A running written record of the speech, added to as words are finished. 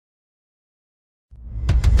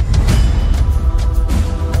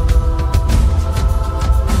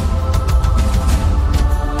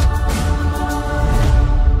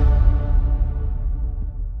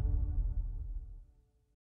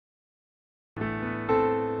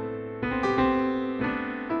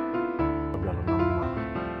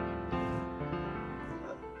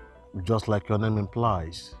Just like your name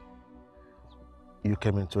implies, you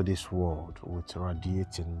came into this world with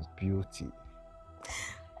radiating beauty.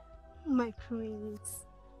 My prince,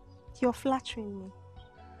 you're flattering me.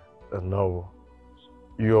 No,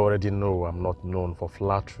 you already know I'm not known for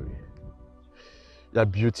flattery. Your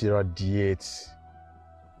beauty radiates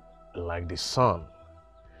like the sun.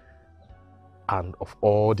 And of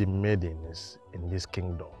all the maidens in this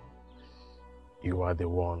kingdom, you are the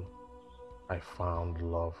one I found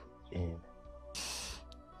love in.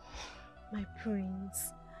 My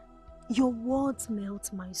prince, your words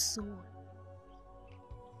melt my soul.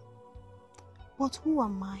 But who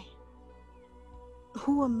am I?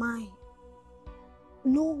 Who am I?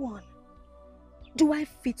 No one. Do I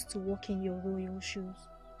fit to walk in your royal shoes?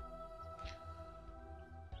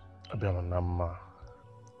 Abiamanama,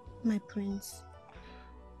 my prince.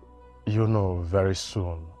 You know, very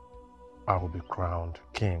soon I will be crowned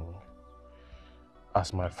king,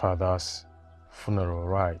 as my father's funeral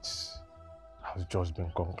rites has just been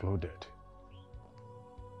concluded.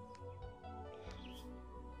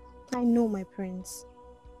 I know, my prince.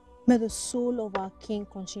 May the soul of our king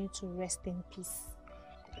continue to rest in peace.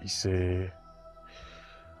 You see,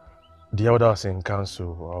 the elders in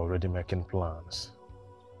council are already making plans,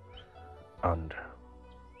 and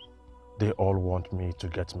they all want me to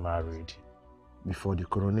get married before the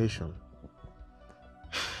coronation.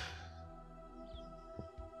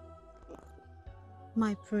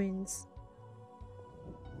 My prince,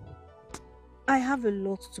 I have a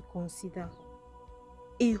lot to consider.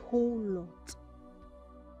 A whole lot.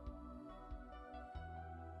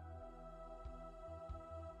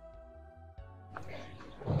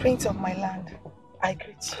 Prince of my land, I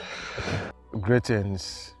greet you.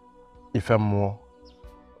 Greetings, Ifemo,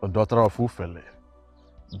 a daughter of Ufele,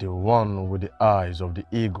 the one with the eyes of the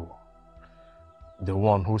eagle, the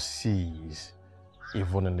one who sees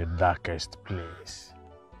even in the darkest place.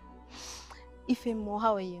 Ifemo,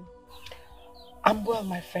 how are you? I'm well,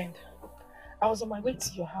 my friend. I was on my way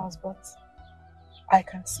to your house, but I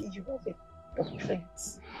can see you with the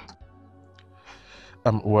prince.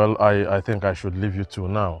 Well, I think I should leave you two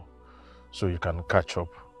now, so you can catch up.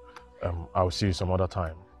 I'll see you some other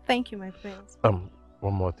time. Thank you, my prince.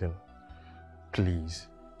 One more thing. Please,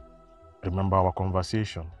 remember our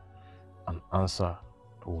conversation. An answer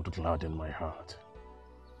would gladden my heart.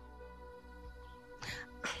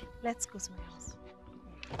 Let's go to my house.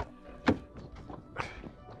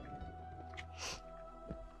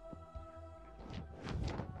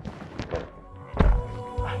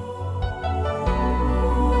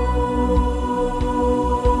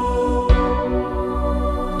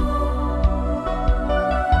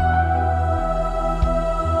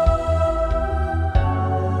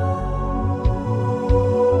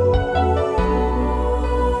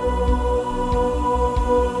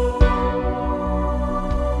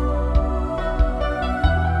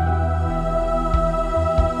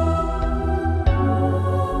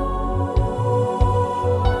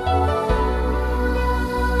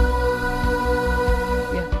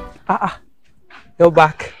 You're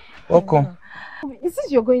back. Welcome. Is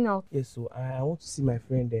this you're going out? Yes, so I want to see my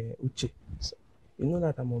friend Uche. So, you know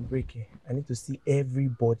that I'm on break. I need to see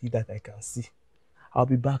everybody that I can see. I'll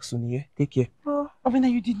be back soon, yeah? Take care. Oh,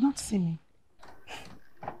 Obina, you did not see me.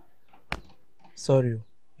 Sorry,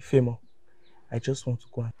 Ifemo. I just want to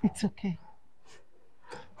go. It's okay.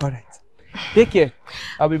 Alright. Take care.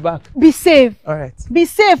 I'll be back. Be safe. Alright. Be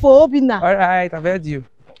safe, Obina. Alright, I've heard you.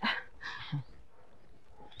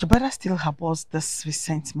 Your brother still harbors this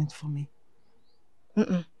resentment for me.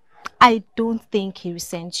 I don't think he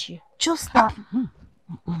resents you. Just that.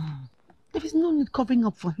 There is no need covering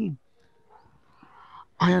up for him.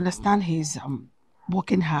 I understand he's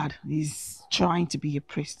working hard. He's trying to be a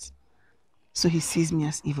priest. So he sees me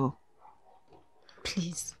as evil.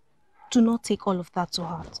 Please, do not take all of that to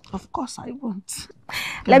heart. Of course I won't.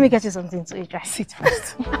 Let me get you something to eat, right? Sit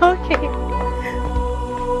first. Okay.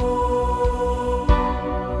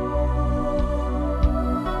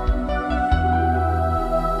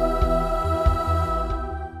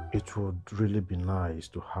 It would really be nice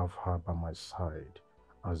to have her by my side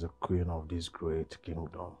as the queen of this great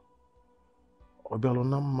kingdom.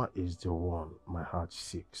 Obialonama is the one my heart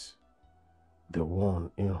seeks, the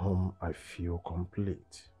one in whom I feel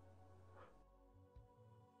complete.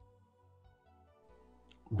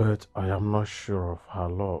 But I am not sure of her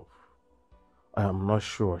love. I am not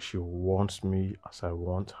sure she wants me as I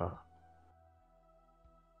want her.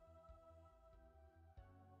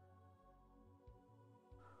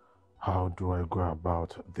 How do I go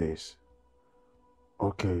about this?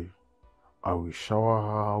 Okay, I will shower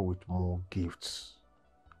her with more gifts.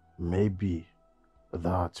 Maybe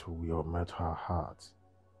that will melt her heart.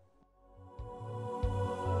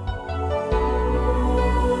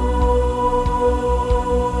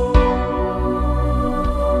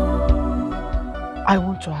 I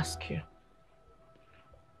want to ask you,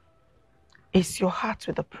 is your heart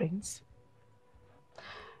with the prince?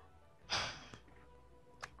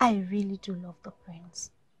 I really do love the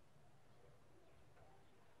prince.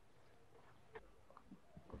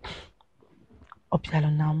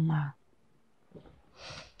 Obialonama,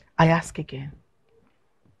 I ask again,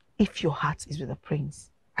 if your heart is with the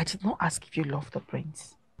prince. I did not ask if you love the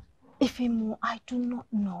prince. Ifemo, I do not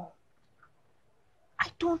know. I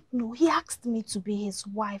don't know. He asked me to be his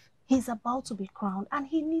wife. He's about to be crowned and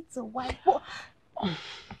he needs a wife. But...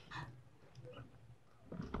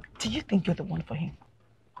 Do you think you're the one for him?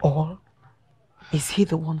 Or is he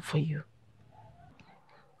the one for you?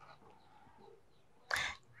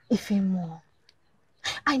 Ifemo,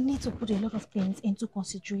 I need to put a lot of things into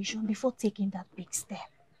consideration before taking that big step.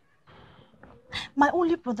 My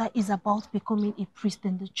only brother is about becoming a priest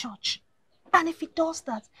in the church. And if he does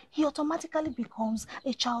that, he automatically becomes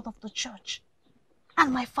a child of the church.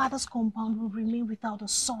 And my father's compound will remain without a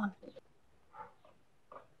son.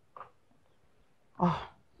 Oh,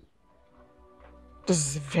 this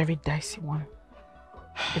is a very dicey one.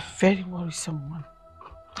 A very worrisome one.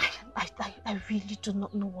 I really do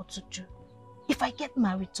not know what to do. If I get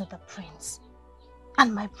married to the prince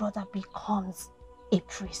and my brother becomes a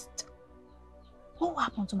priest, what will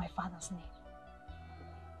happen to my father's name?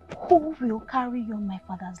 Who will carry on my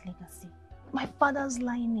father's legacy? My father's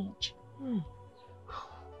lineage?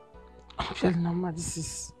 Obialonama, this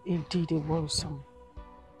is indeed a worrisome.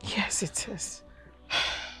 Yes, it is.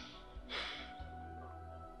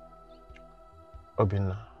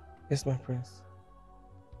 Obinna. Yes, my prince.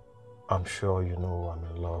 I'm sure you know I'm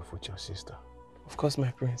in love with your sister. Of course,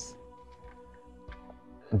 my prince.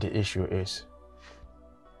 The issue is,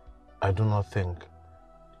 I do not think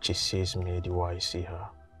she sees me the way I see her.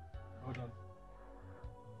 Hold on.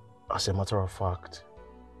 As a matter of fact,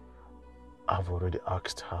 I've already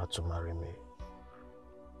asked her to marry me.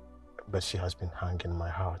 But she has been hanging my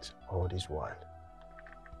heart all this while.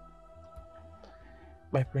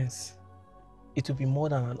 My prince, it will be more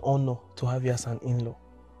than an honor to have you as an in-law.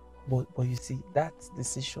 But you see, that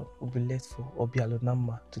decision will be left for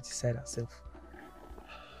Obialonama to decide herself.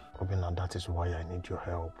 Obinna, that is why I need your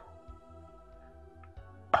help.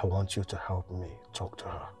 I want you to help me talk to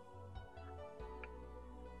her.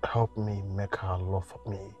 Help me make her love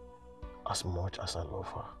me as much as I love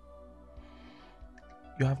her.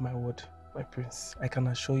 You have my word, my prince. I can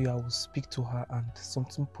assure you I will speak to her and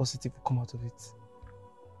something positive will come out of it.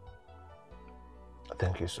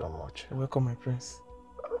 Thank you so much. You're welcome, my prince.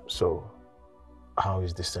 So, how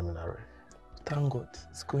is the seminary? Thank God,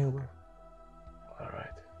 it's going well. All right.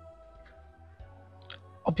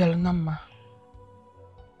 Obialonama,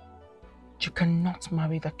 you cannot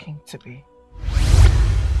marry the king-to-be.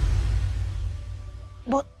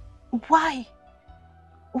 But why?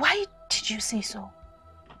 Why did you say so?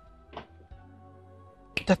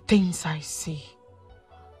 The things I see,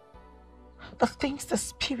 the things the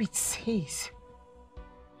spirit says,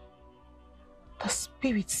 the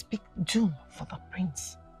spirit speaks doom for the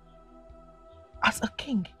prince. As a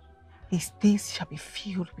king, his days shall be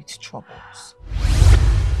filled with troubles.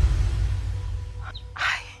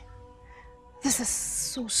 This is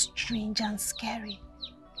so strange and scary.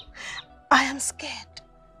 I am scared.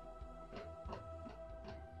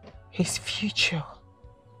 His future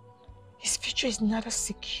is neither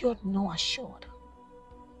secured nor assured.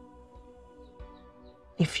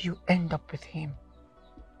 If you end up with him,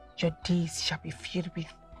 your days shall be filled with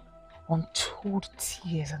untold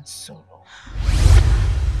tears and sorrow.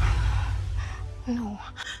 No.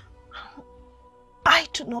 I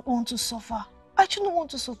do not want to suffer. I do not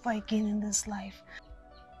want to suffer again in this life.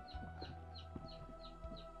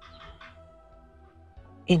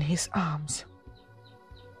 In his arms,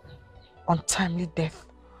 untimely death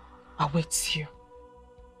awaits you.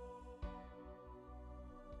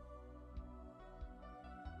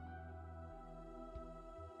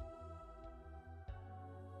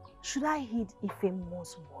 Should I heed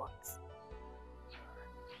Ifemo's words?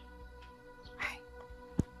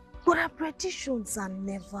 But her predictions are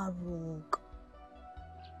never wrong.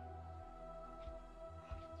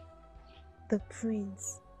 The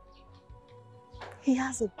prince, he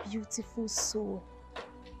has a beautiful soul.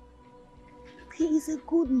 He is a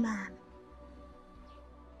good man.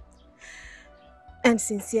 And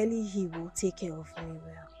sincerely, he will take care of me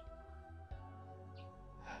well.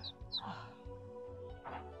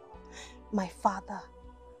 My father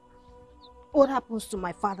What happens to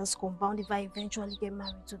my father's compound if I eventually get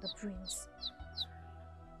married to the prince?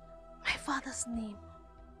 My father's name.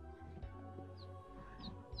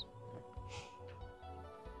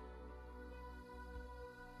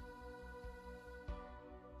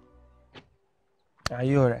 Are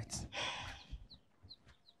you alright?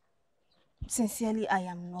 Sincerely, I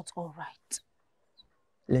am not alright.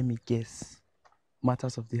 Let me guess.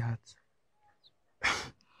 Matters of the heart.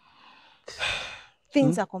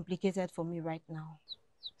 Things are complicated for me right now.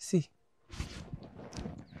 See,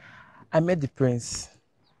 I met the prince.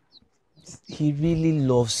 He really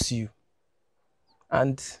loves you.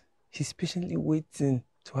 And he's patiently waiting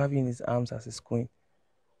to have you in his arms as his queen.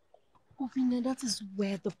 Obina, that is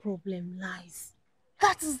where the problem lies.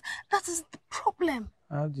 That is the problem.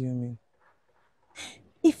 How do you mean?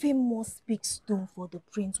 Ifemo speaks stone for the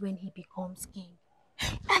prince when he becomes king.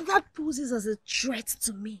 And that poses as a threat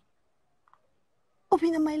to me.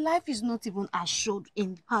 Obina, my life is not even assured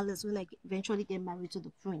in the palace when I eventually get married to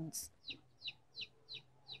the prince.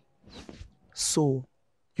 So,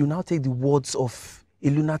 you now take the words of a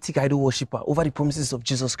lunatic idol worshipper over the promises of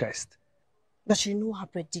Jesus Christ. But you know her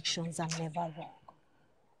predictions are never wrong.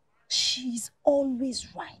 She's always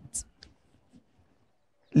right.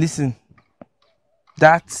 Listen,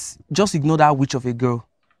 just ignore that witch of a girl.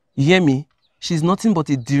 You hear me? She's nothing but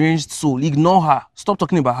a deranged soul. Ignore her. Stop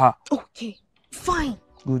talking about her. Okay, fine.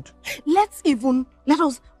 Good. Let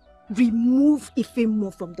us remove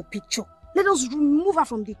Ifemo from the picture. Let us remove her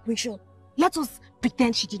from the equation. Let us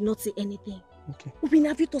pretend she did not say anything. Okay. Ubin,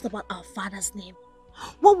 have you thought about our father's name?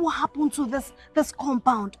 What will happen to this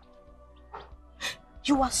compound?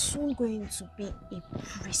 You are soon going to be a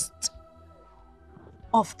priest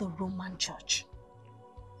of the Roman Church.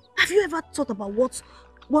 Have you ever thought about what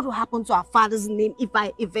will happen to our father's name if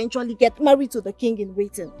I eventually get married to the king in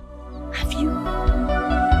waiting? Have you?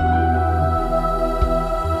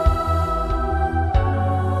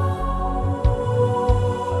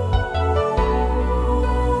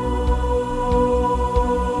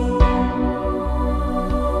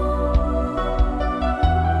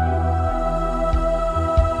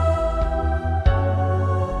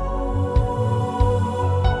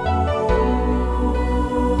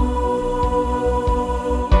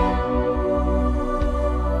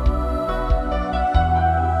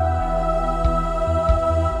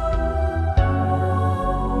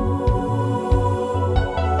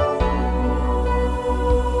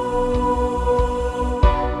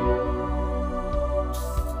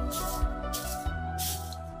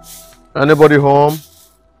 Anybody home?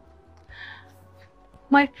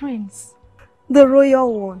 My prince, the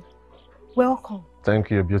royal one. Welcome.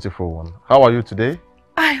 Thank you, beautiful one. How are you today?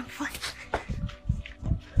 I am fine.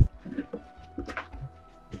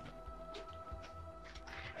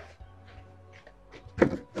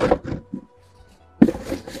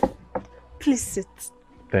 Please sit.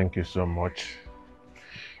 Thank you so much.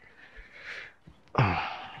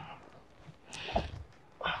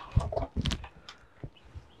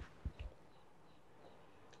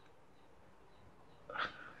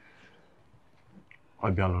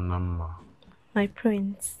 My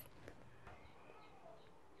prince.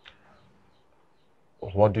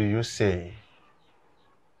 What do you say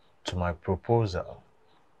to my proposal?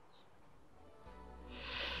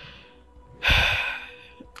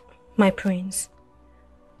 My prince,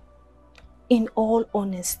 in all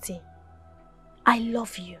honesty, I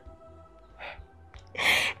love you.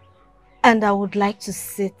 And I would like to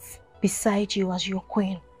sit beside you as your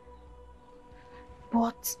queen.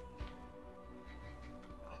 But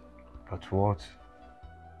what?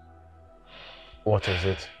 What is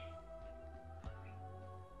it?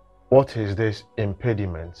 What is this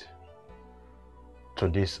impediment to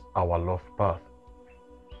this our love path?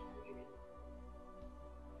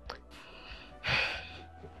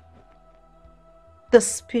 the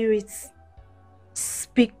spirits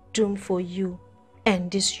speak doom for you and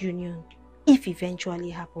this union if eventually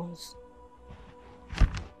happens.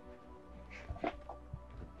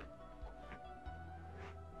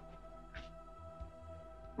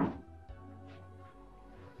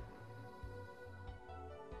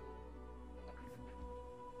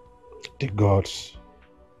 The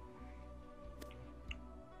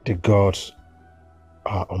gods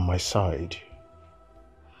are on my side.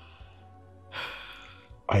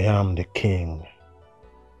 I am the king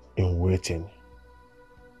in waiting.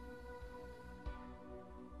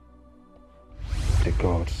 The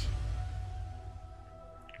gods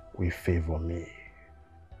will favor me.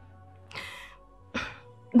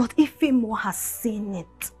 But Ifemo has seen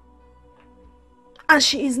it, and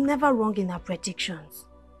she is never wrong in her predictions.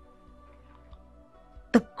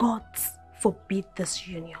 The gods forbid this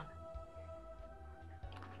union.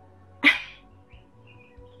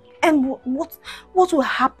 And what will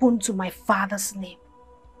happen to my father's name?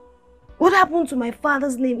 What happened to my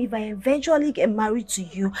father's name if I eventually get married to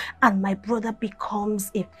you and my brother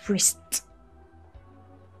becomes a priest?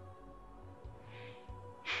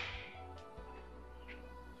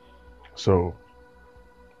 So,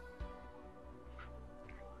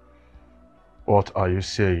 what are you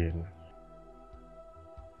saying?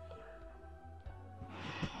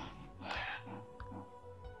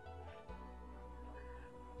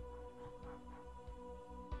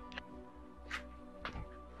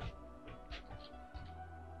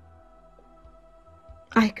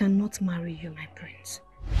 I cannot marry you, my prince.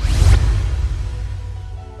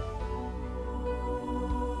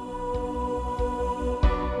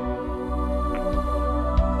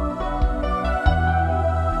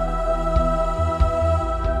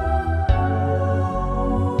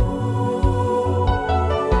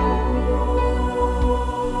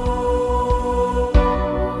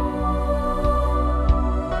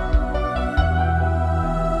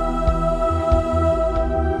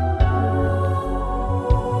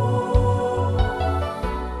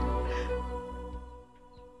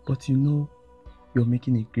 But you know, you're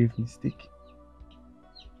making a grave mistake.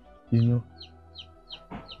 You know,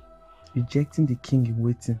 rejecting the king in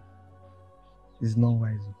waiting is not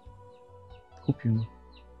wise. Hope you know.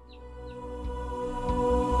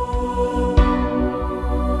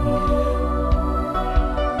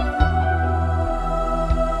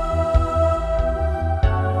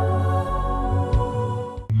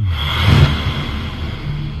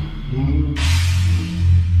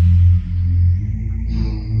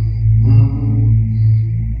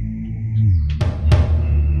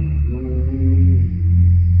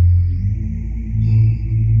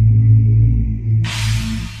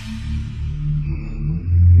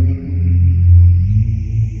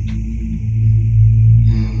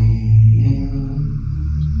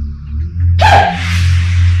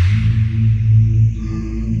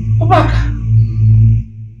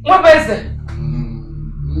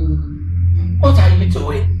 What are you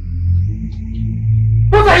doing?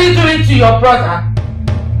 What are you doing to your brother?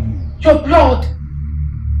 Your blood.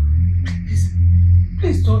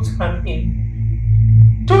 Please don't harm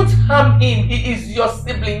him. Don't harm him. He is your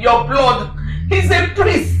sibling, your blood. He's a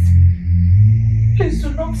priest. Please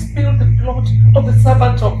do not spill the blood of the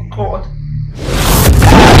servant of God.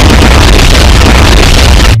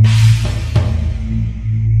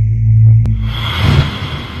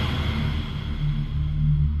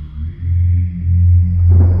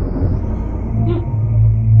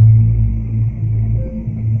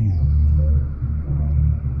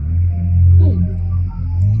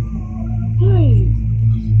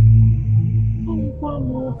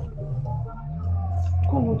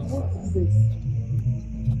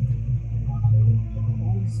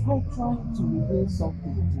 Trying to reveal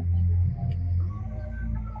something to you.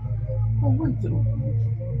 Oh, wait,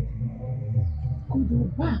 go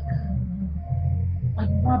back.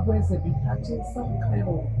 And Barbara have been hatching some kind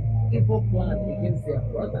of evil plan against their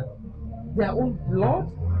brother. Their own blood?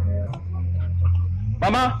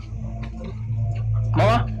 Mama!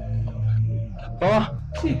 Mama! Mama!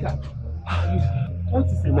 Chika! What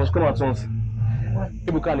is it? You must come at once.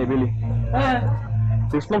 Ibuka and Ebele.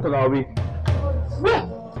 They slumped on our way. Where?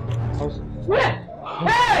 Where?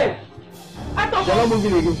 Hey! I don't know. They're not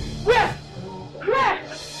moving again. Where? Where?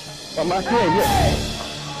 Mama, here.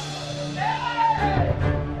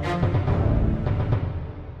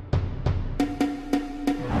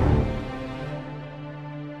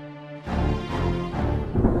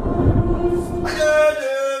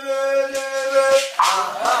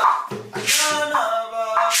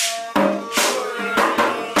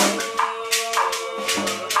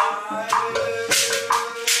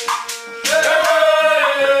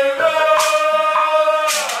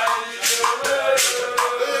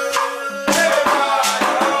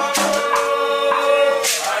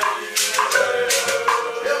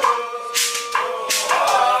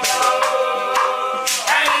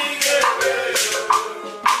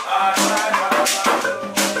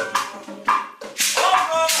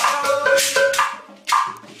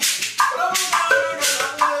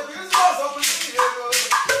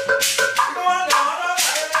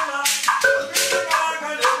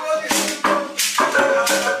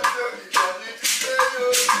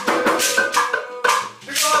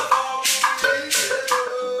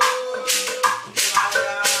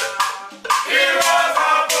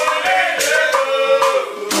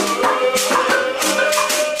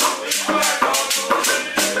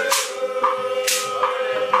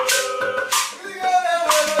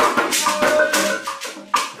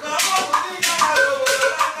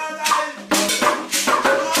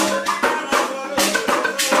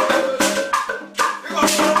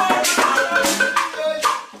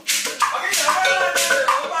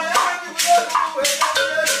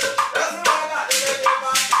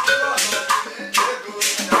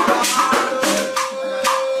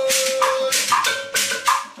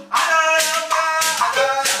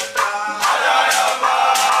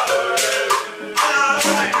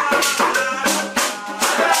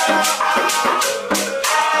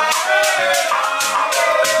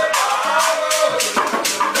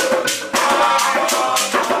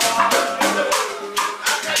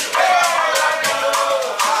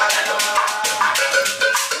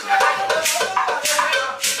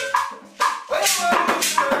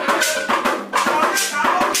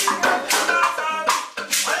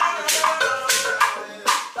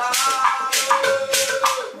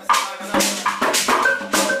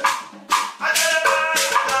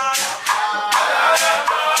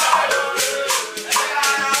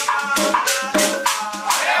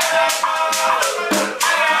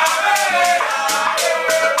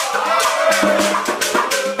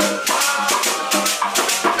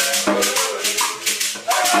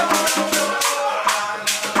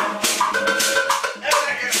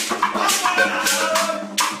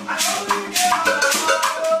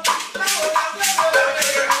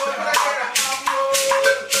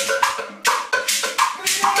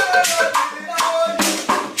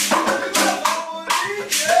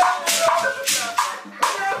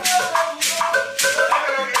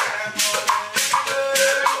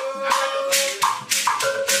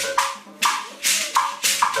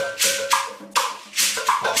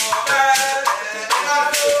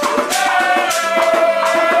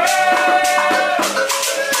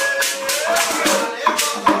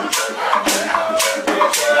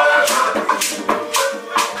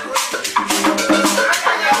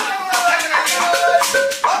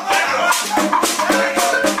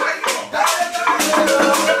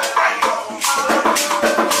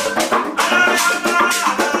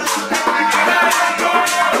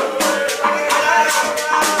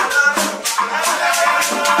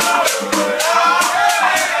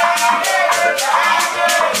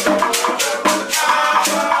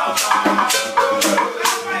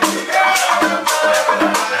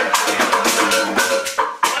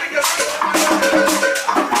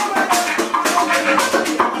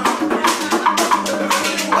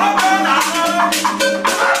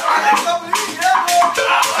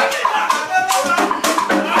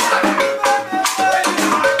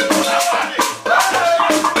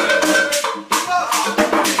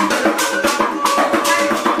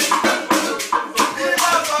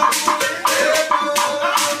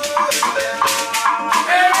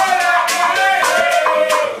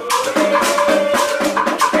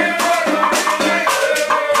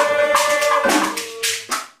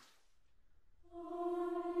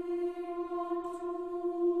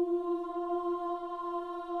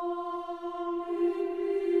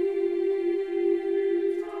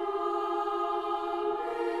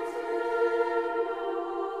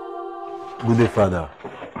 Good day, Father.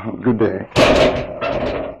 Good day.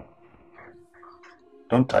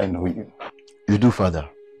 Don't I know you? You do, Father.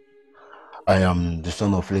 I am the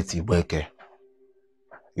son of Leti Boeke.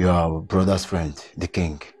 You are our brother's friend, the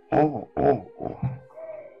king. Oh.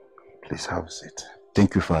 Please have a seat.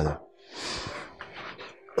 Thank you, Father.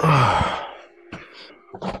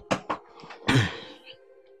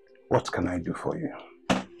 What can I do for you?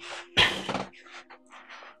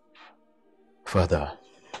 Father,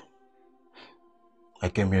 I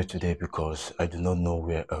came here today because I do not know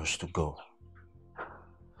where else to go.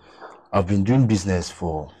 I've been doing business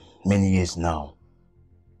for many years now.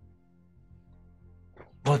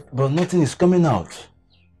 But nothing is coming out.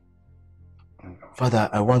 Father,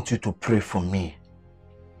 I want you to pray for me.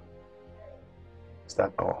 Is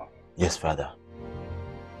that all? Yes, Father.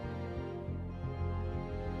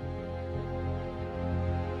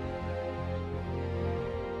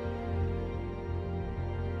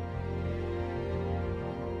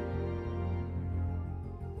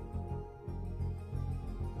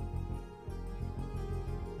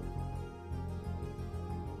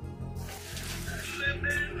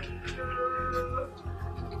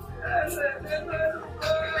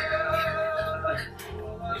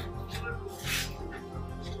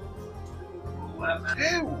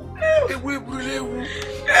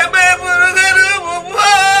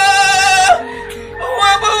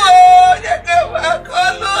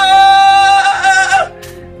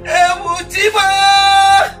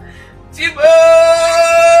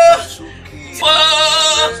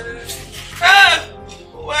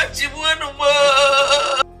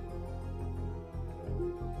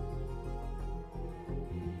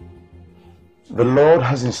 The Lord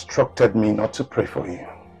has instructed me not to pray for you.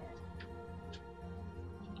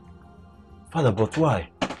 Father, but why?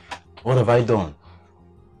 What have I done?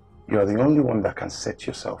 You are the only one that can set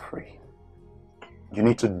yourself free. You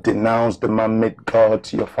need to denounce the man-made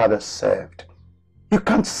gods your father served. You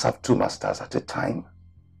can't serve two masters at a time.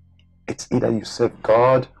 It's either you serve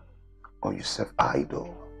God or you serve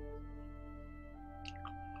idol.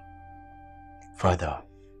 Father,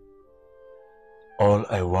 all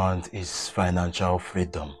I want is financial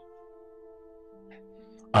freedom.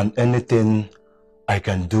 And anything I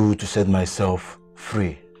can do to set myself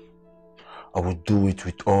free, I will do it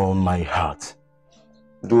with all my heart.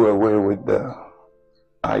 Do away with the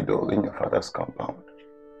idol in your father's compound,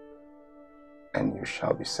 and you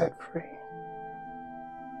shall be set free.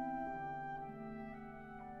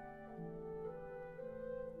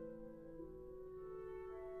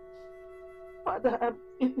 Father, I'm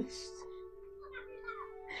finished.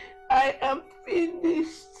 I am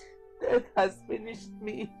finished. Death has finished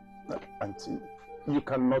me. Auntie, you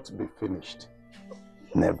cannot be finished.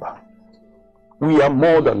 Never. We are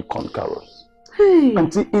more than conquerors. Hey.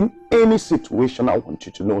 Auntie, in any situation, I want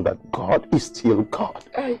you to know that God is still God.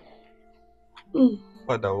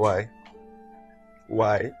 Father, why?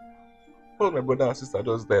 Why? All my brother and sister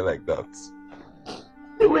just die like that.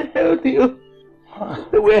 They were healthy.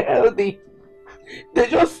 They were healthy. They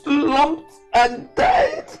just slumped and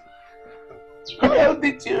died.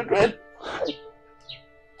 Healthy children.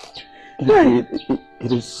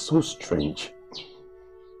 It is so strange.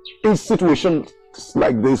 In situations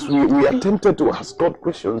like this, we are tempted to ask God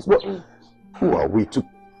questions, but who are we to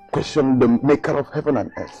question the maker of heaven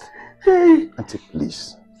and earth? Auntie,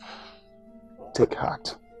 please, take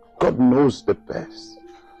heart. God knows the best.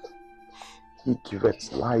 He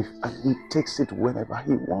gives life and he takes it whenever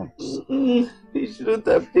he wants. He shouldn't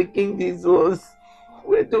have taken these ones.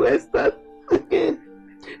 Where do I start again?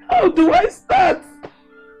 How do I start?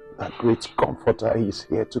 That great comforter is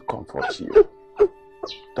here to comfort you.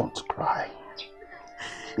 Don't cry.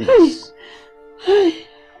 Please. Please.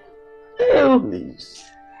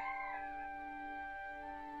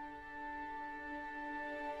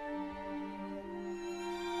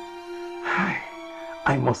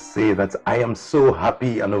 I must say that I am so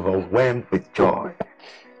happy and overwhelmed with joy.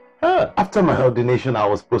 After my ordination, I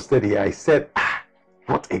was posted here. I said,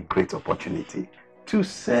 what a great opportunity to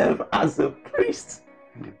serve as a priest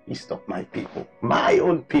in the midst of my people, my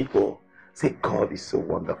own people. Say, God is so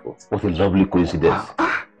wonderful. What a lovely coincidence.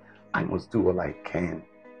 Wow. I must do all I can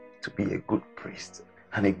to be a good priest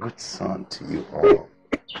and a good son to you all.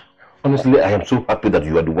 Honestly, I am so happy that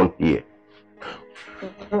you are the one here.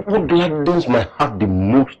 What gladdens my heart the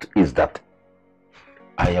most is that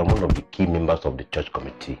I am one of the key members of the church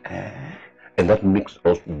committee. And that makes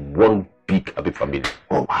us one big happy family.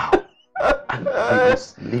 Oh, wow. And I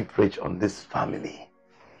must leverage on this family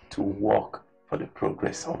to work for the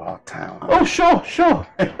progress of our town. Oh, sure.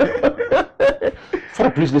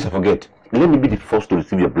 Father, please, lest I forget. Let me be the first to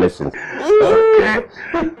receive your blessings. Okay.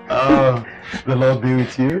 The Lord be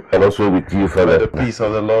with you. And also with you, Father. May the peace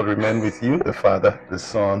of the Lord remain with you, the Father, the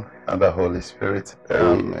Son, and the Holy Spirit.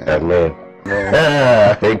 Amen.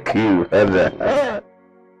 Amen. Thank you, Father.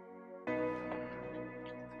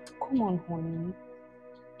 Come on, honey.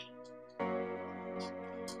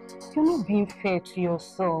 You're not being fair to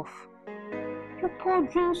yourself. You're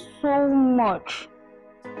pouring so much.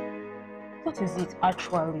 What is it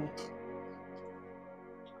actually?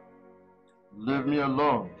 Leave me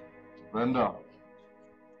alone, Brenda.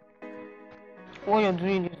 What you're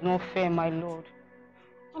doing is not fair, my lord.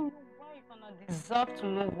 I'm your wife and I deserve to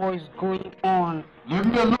know what is going on. Leave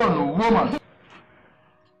me alone, woman.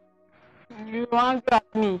 You angry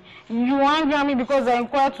at me. You angry at me because I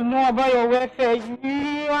inquired to know about your welfare.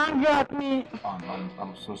 You angry at me.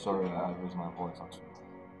 I'm so sorry that I raised my voice at you.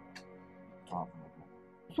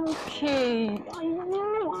 It's okay. I'm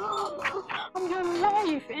your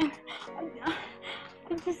wife and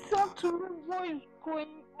I deserve to know what is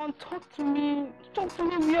going on. Talk to me. Talk to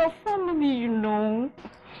me. We are family, you know.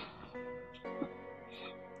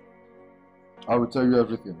 I will tell you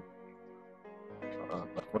everything.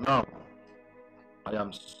 But for now, I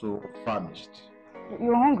am so famished.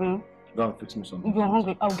 You're hungry? Go and fix me something. You're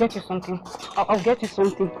hungry. I'll get you something. I'll get you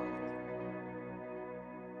something.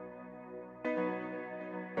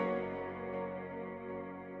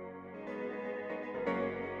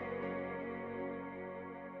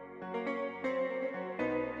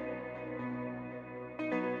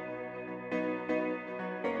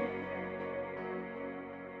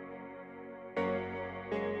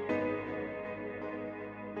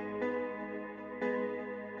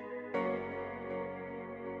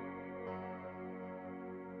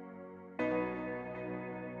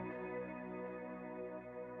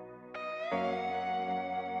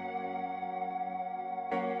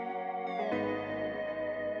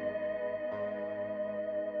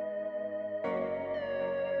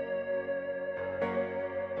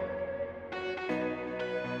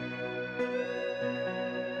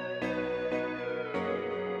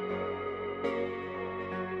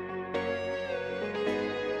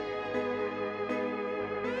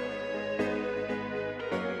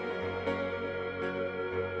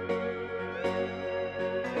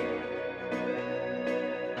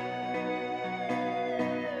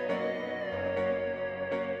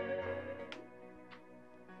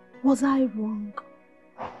 Was I wrong?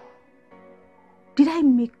 Did I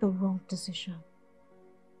make the wrong decision?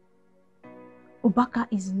 Obaka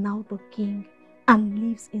is now the king and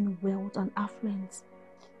lives in wealth and affluence,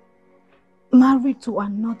 married to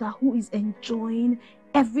another who is enjoying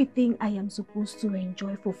everything I am supposed to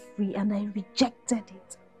enjoy for free, and I rejected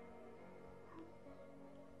it.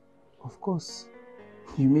 Of course,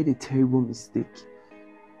 you made a terrible mistake.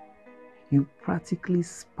 You practically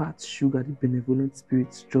spat sugar the benevolent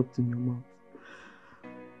spirits dropped in your mouth.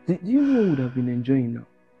 Do you know what would have been enjoying now?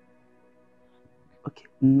 Okay,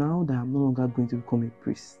 now that I'm no longer going to become a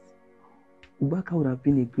priest, Ubaka would have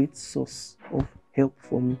been a great source of help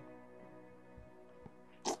for me.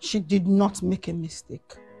 She did not make a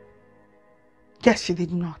mistake. Yes, she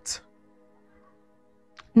did not.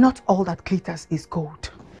 Not all that glitters is gold.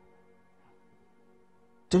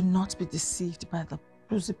 Do not be deceived by the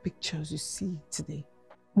rosy pictures you see today.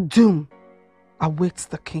 Doom awaits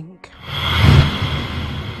the king.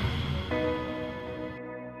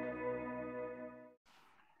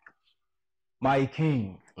 My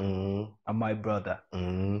king and my brother.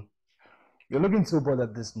 You're looking so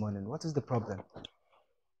bothered this morning. What is the problem?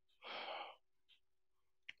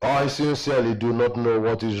 I sincerely do not know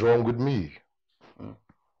what is wrong with me.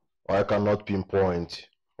 I cannot pinpoint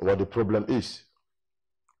what the problem is.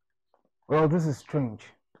 Well, this is strange.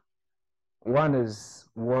 One is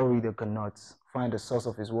worried and cannot find the source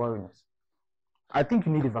of his worriness. I think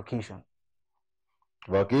you need a vacation.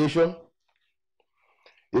 Vacation?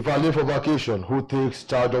 If I leave for vacation, who takes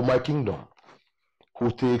charge of my kingdom? Who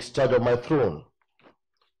takes charge of my throne?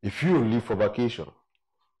 If you leave for vacation,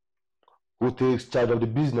 who takes charge of the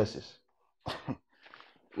businesses?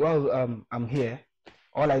 Well, I'm here.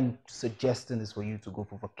 All I'm suggesting is for you to go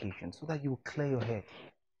for vacation so that you will clear your head.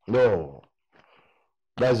 No,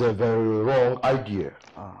 that's a very wrong idea.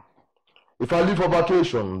 If I leave for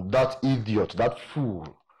vacation, that idiot, that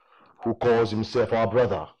fool who calls himself our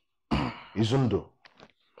brother, Izundo,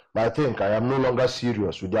 I think I am no longer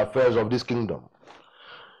serious with the affairs of this kingdom.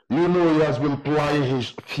 You know he has been plying his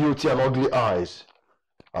filthy and ugly eyes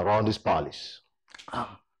around this palace.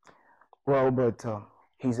 Well, but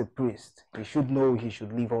he's a priest. He should know he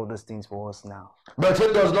should leave all these things for us now. But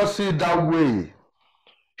he does not see it that way.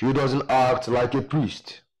 He doesn't act like a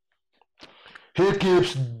priest. He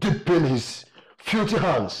keeps dipping his filthy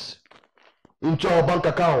hands into our bank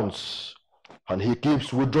accounts, and he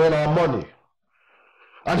keeps withdrawing our money.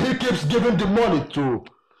 And he keeps giving the money to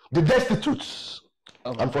the destitutes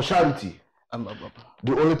and for charity.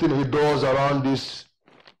 The only thing he does around this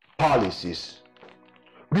palace is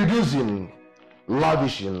reducing,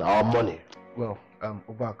 lavishing our money. Well,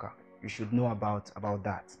 Obaka, you should know about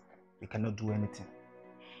that. We cannot do anything.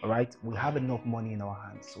 All right? We have enough money in our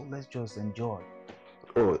hands, so let's just enjoy.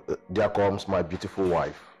 Oh, there comes my beautiful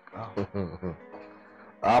wife.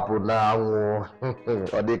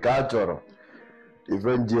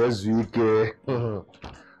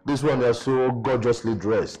 This one is so gorgeously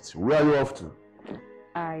dressed. Where are you off to?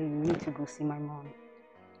 I need to go see my mom.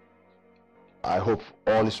 I hope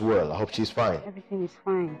all is well. I hope she's fine. Everything is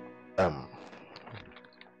fine.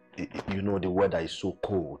 You know the weather is so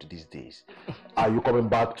cold these days. Are you coming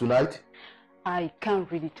back tonight? I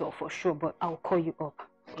can't really tell for sure, but I'll call you up.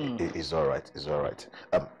 It's all right. It's all right.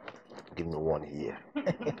 Give me one here.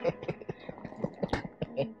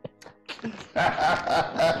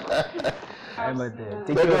 Hi, my dear.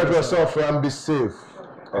 Take care of yourself and be safe.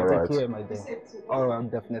 All right. Take care, my dear. Oh, I'll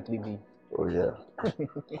definitely be. Oh, yeah.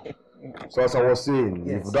 So as I was saying,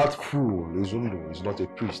 yes. If that fool, Izundo, is not a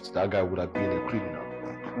priest, that guy would have been a criminal.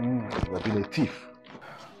 He would have been a thief.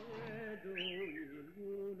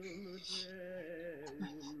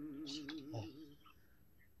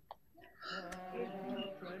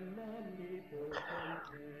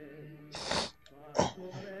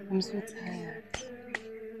 I'm so tired.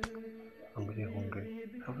 I'm really hungry.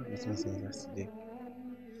 I haven't eaten since yesterday.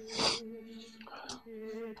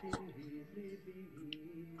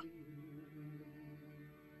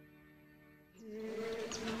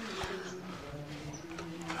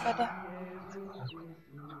 Father.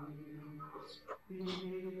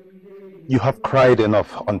 You have cried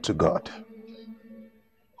enough unto God.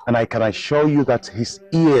 And I can assure you that his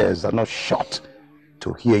ears are not shut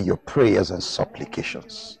to hear your prayers and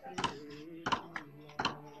supplications.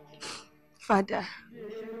 Father,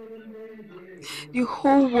 the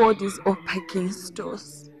whole world is up against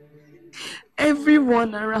us.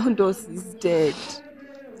 Everyone around us is dead.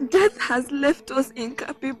 Death has left us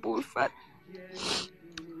incapable, Father.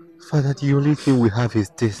 Father, the only thing we have is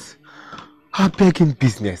this. Our begging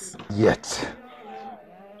business. Yet,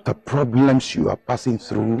 the problems you are passing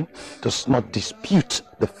through does not dispute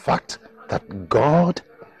the fact that God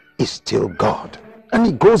is still God. And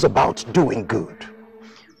he goes about doing good.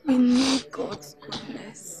 We need God's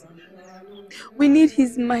goodness. We need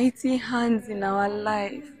his mighty hands in our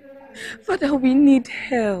life. Father, we need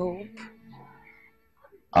help.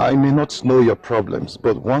 I may not know your problems,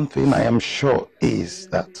 but one thing I am sure is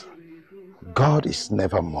that God is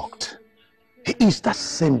never mocked. He is that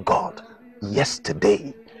same God,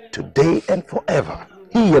 yesterday, today, and forever.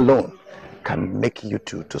 He alone can make you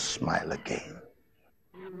two to smile again.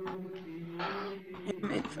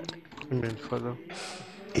 Amen, Father. Amen, Father.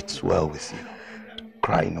 It's well with you.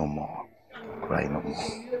 Cry no more. Cry no more.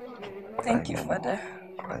 Thank you, Father.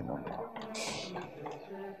 Cry no more.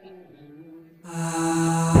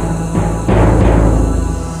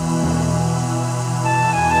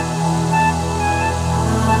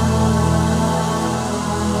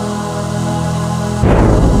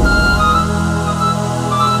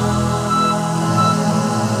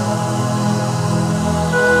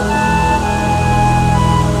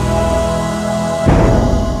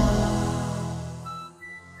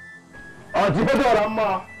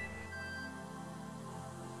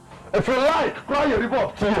 If you like, cry a river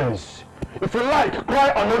of tears. If you like, cry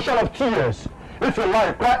an ocean of tears. If you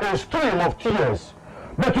like, cry a stream of tears.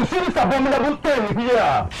 But you see this abominable thing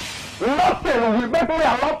here. Nothing will make me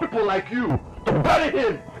allow people like you to bury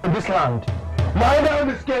him in this land. My name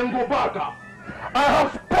is Ken Gobaka. I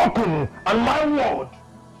have spoken, and my word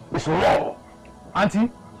is law.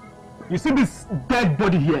 Auntie, you see this dead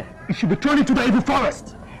body here? It should be thrown into the evil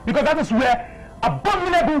forest. Because that is where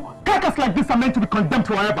abominable carcass like this are meant to be condemned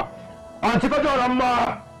forever. Auntie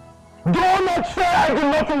Kajarama, do not say I did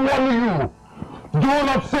not warn you. Do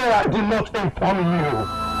not say I did not inform you.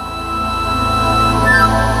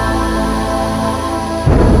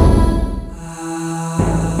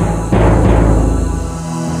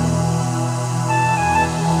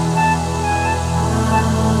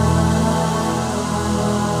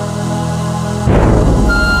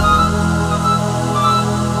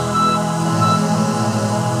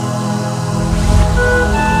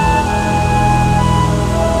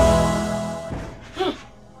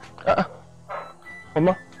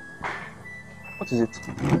 Mama, what is it?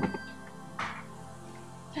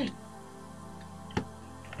 Hey.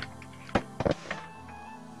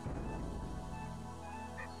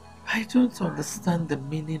 I don't understand the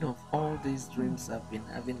meaning of all these dreams I've been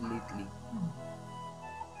having lately.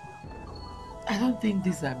 I don't think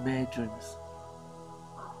these are mere dreams.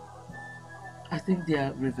 I think they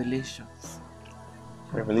are revelations.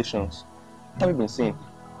 Revelations? What have you been seeing?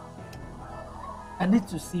 I need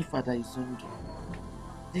to see Father Izundu.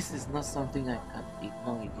 This is not something I can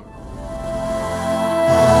ignore again.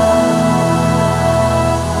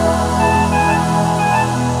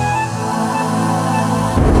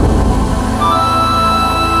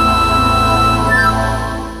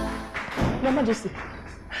 Your Majesty,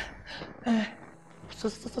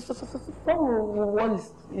 someone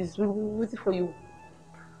is waiting for you.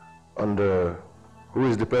 And who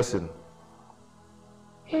is the person?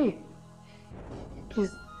 Hey,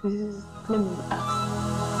 please let me ask.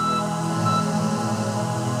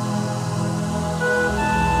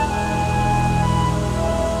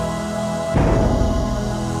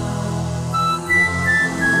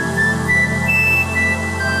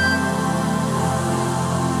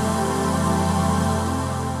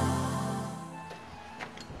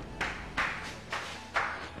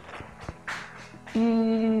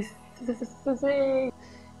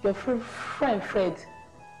 Your friend Fred.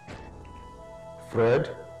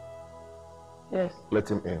 Fred? Yes. Let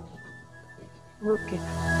him in. Okay.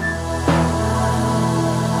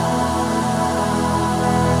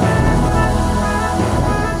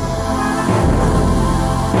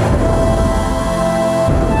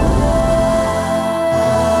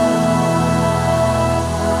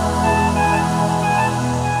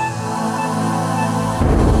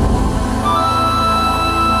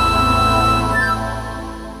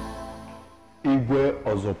 Igwe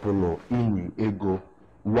Ozopolo Ini Ego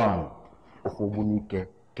 1 of Obunike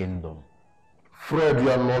Kingdom. Fred, you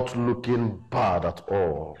are not looking bad at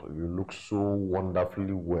all. You look so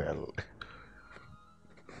wonderfully well.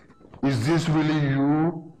 Is this really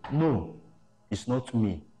you? No, it's not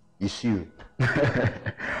me. It's you.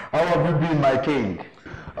 How have you been, my king?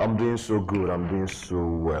 I'm doing so good. I'm doing so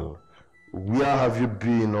well. Where have you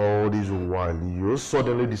been all this while? You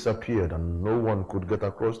suddenly disappeared and no one could get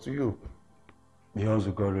across to you. The house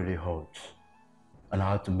got really hot and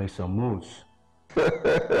I had to make some moves.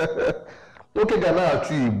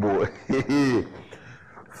 Okay, boy.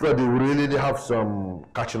 Freddy, we really have some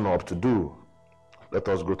catching up to do. Let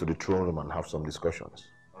us go to the throne room and have some discussions.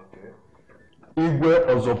 Okay. Igwe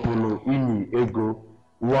Ozopolo Ini Ego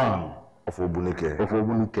 1 of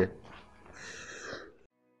Obunike.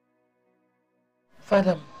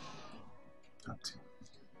 Father,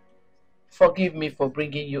 forgive me for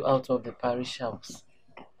bringing you out of the parish house.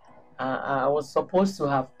 I was supposed to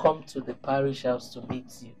have come to the parish house to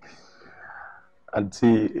meet you.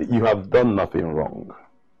 Auntie, you have done nothing wrong.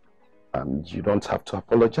 And you don't have to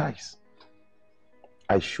apologize.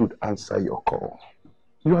 I should answer your call.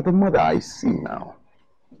 You are the mother I see now.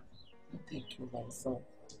 Thank you, my son.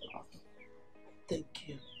 Thank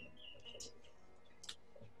you.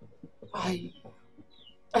 I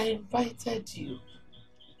invited you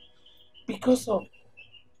because of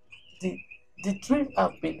the the dream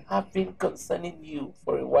I've been having concerning you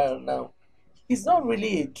for a while now is not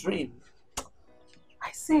really a dream.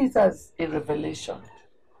 I see it as a revelation.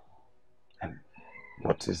 And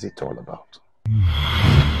what is it all about?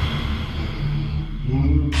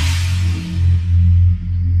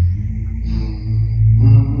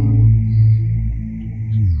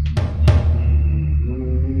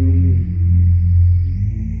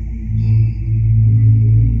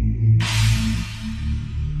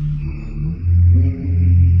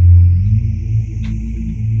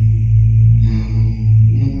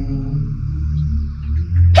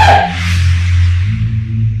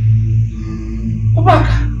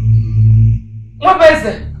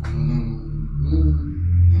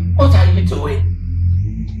 What are you doing?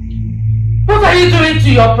 What are you doing to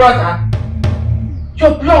your brother?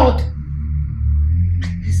 Your blood.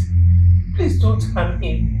 Please don't harm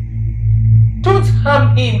him. Don't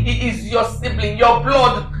harm him. He is your sibling, your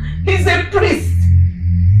blood. He's a priest.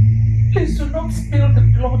 Please do not spill the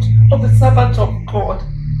blood of the servant of God.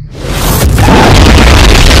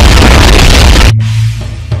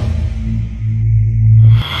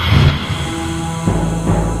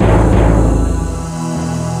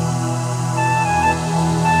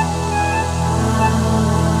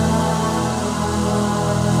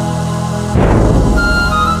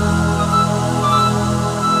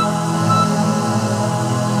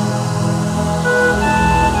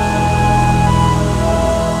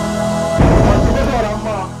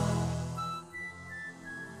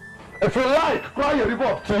 If you like, cry a river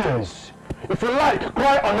of tears. If you like,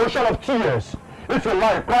 cry an ocean of tears. If you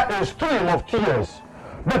like, cry a stream of tears.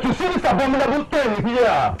 But you see this abominable thing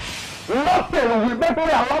here. Nothing will make me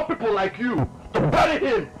allow people like you to bury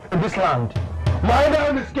him in this land. My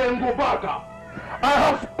name is Ken Gobaka. I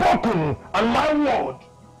have spoken, and my word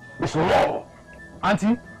is law.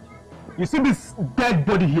 Auntie, you see this dead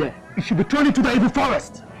body here? It should be thrown into the evil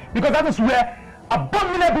forest. Because that is where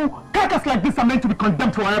abominable carcass like this are meant to be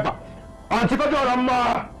condemned forever. Auntie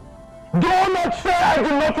Kodorama, do not say I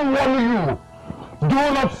did not warn you. Do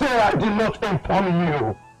not say I did not inform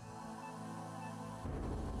you.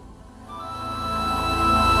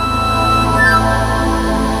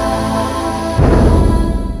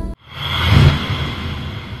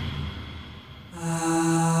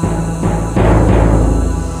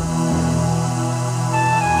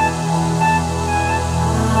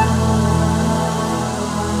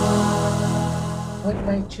 When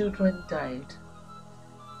my children died,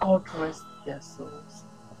 God rest their souls.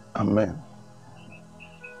 Amen.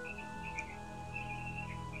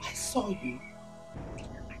 I saw you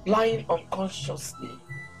lying unconsciously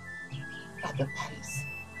at the palace.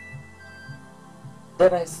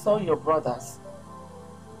 Then I saw your brothers,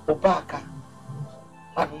 Obaka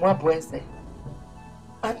and Mwabweze,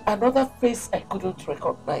 and another face I couldn't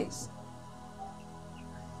recognize,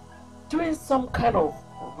 doing some kind of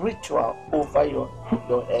ritual over your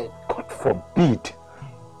head. God forbid.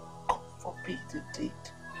 God forbid indeed.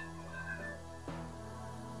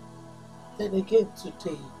 Then again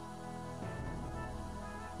today,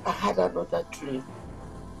 I had another dream,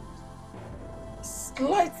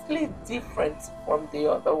 slightly different from the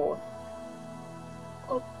other one,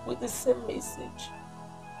 but with the same message.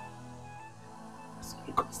 So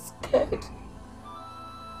I got scared.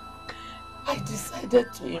 I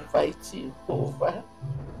decided to invite you over.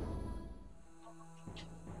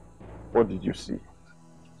 What did you see?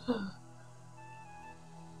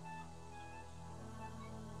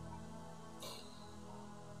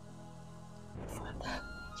 Father,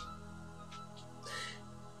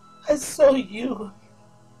 I saw you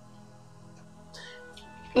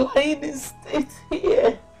lying in state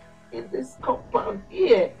here, in this compound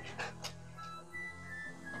here.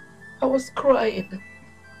 I was crying.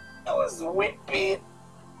 I was weeping.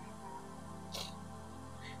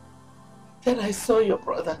 Then I saw your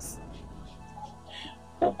brothers,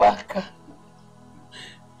 Obaka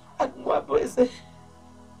and Mwabweze,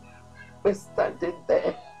 were standing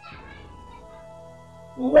there,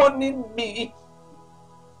 warning me,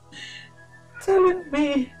 telling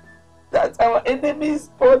me that our enemy's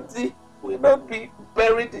body will not be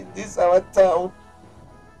buried in this our town.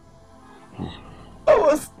 I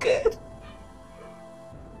was scared.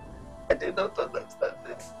 I did not understand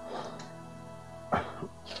it.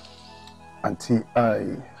 Auntie,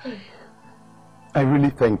 I really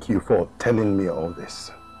thank you for telling me all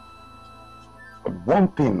this. But one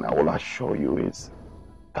thing I will assure you is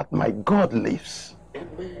that my God lives.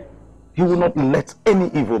 Amen. He will not let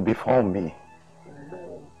any evil befall me.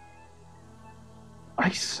 Amen. I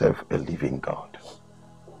serve a living God.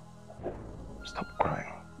 Stop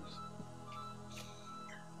crying.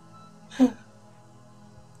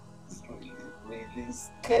 really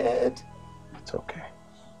scared. It's okay.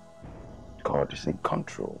 God is in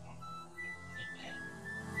control.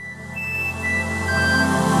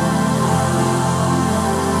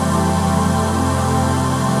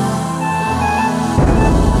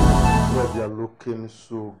 But you're looking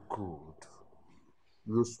so good.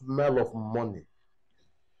 You smell of money.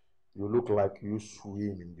 You look like you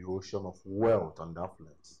swim in the ocean of wealth and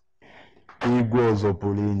affluence. Igwe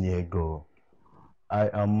Zopoliniego. I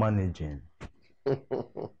am managing.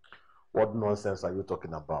 What nonsense are you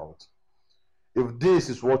talking about? If this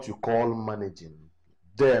is what you call managing,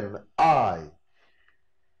 then I,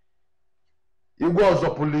 Igwe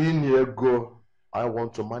Zopoliniego, I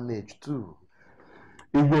want to manage too.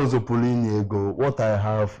 Igwe Zopoliniego, what I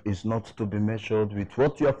have is not to be measured with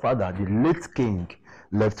what your father, the late king,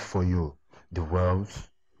 left for you. The wealth,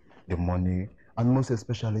 the money, and most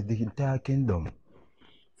especially the entire kingdom.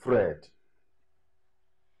 Fred,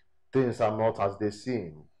 things are not as they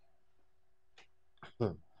seem.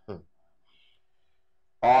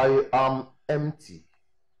 I am empty.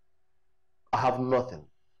 I have nothing.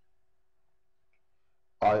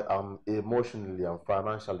 I am emotionally and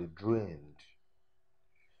financially drained.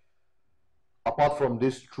 Apart from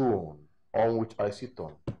this throne on which I sit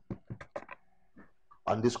on,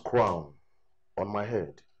 and this crown on my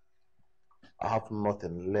head, I have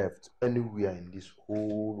nothing left anywhere in this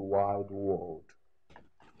whole wide world.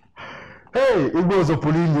 Hey, Igwe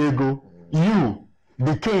Zopoliniego, you,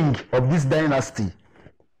 the king of this dynasty,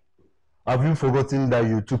 have you forgotten that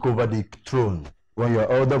you took over the throne when your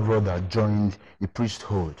elder brother joined the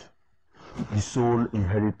priesthood, the sole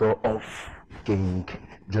inheritor of King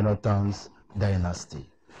Jonathan's dynasty?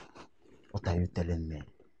 What are you telling me?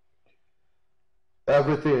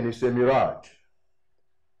 Everything is a mirage.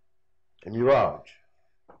 A mirage.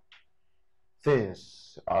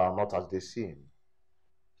 Things are not as they seem.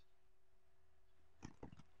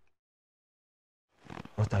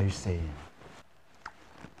 What are you saying?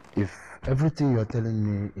 If everything you're telling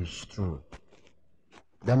me is true,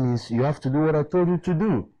 that means you have to do what I told you to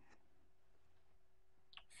do.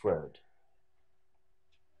 Fred,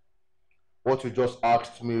 what you just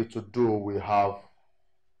asked me to do will have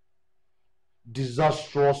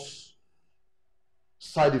disastrous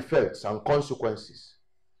side effects and consequences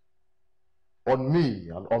on me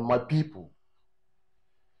and on my people.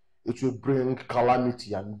 It will bring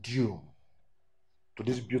calamity and doom to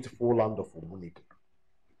this beautiful land of Omunike.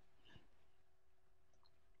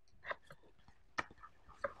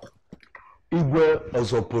 Igwe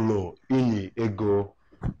Ozopolo Ini Ego.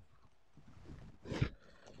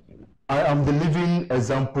 I am the living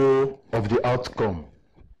example of the outcome.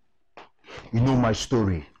 You know my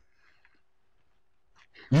story.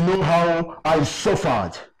 You know how I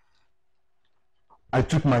suffered. I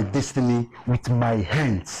took my destiny with my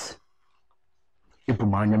hands.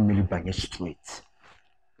 Ipumanya Milibanye Street.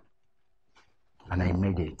 And I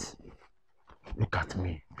made it. Look at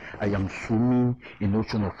me. I am swimming in an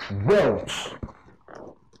ocean of wealth.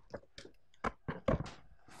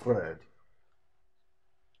 Fred,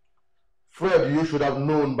 you should have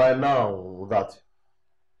known by now that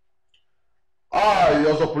I,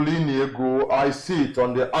 Yozopoliniego, I sit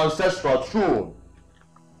on the ancestral throne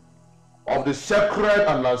of the sacred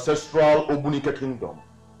and ancestral Ogbunike kingdom.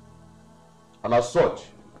 And as such,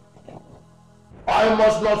 I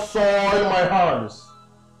must not soil my hands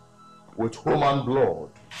with human blood.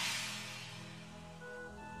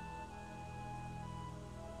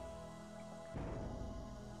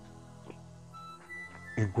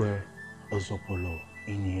 Igwe Ozopolo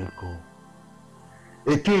Iniego.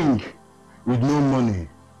 A king with no money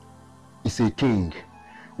is a king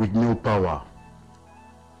with no power.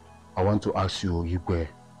 I want to ask you, Igwe,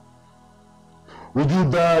 would you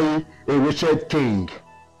die a wretched king,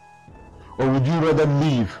 or would you rather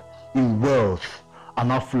live in wealth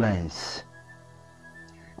and affluence?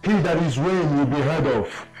 He that his reign will be heard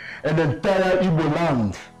of an entire Igbo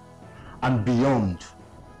land and beyond.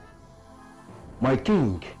 My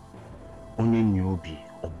king, Onye Nyobi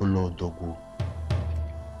Obolodogu.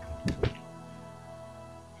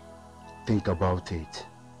 Think about it,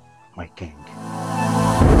 my king.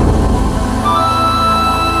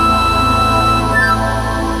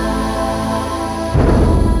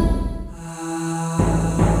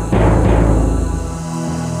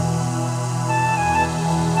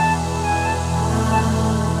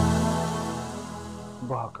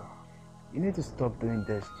 Baka, you need to stop doing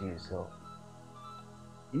this to yourself.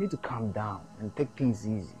 You need to calm down and take things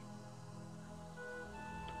easy.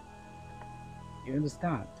 You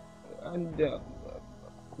understand? And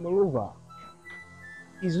moreover,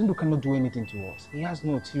 Izundu cannot do anything to us. He has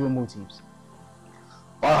no ulterior motives.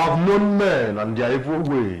 I have known men and their evil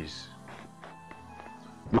ways,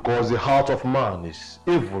 because the heart of man is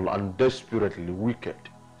evil and desperately wicked.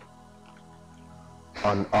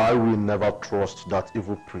 And I will never trust that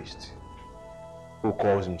evil priest who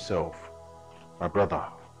calls himself my brother.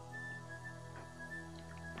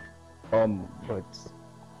 But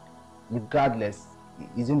regardless,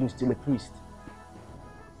 isn't he still a priest?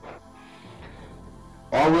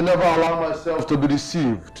 I will never allow myself to be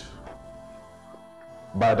deceived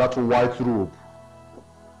by that white robe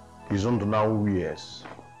his own now wears.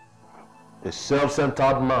 A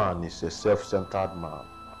self-centered man is a self-centered man.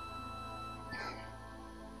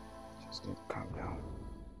 Just need to calm down.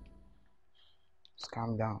 Just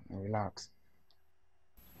calm down and relax.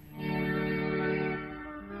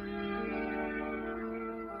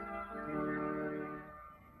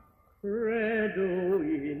 Credo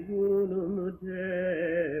in unum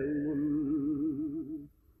Deum,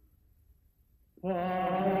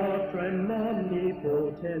 Patrem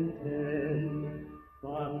omnipotentem,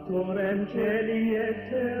 Factorem celi et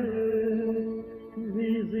terrae,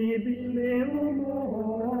 visibilem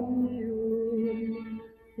omnium,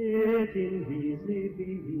 et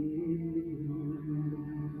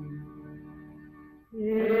invisibilum,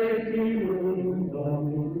 et in unum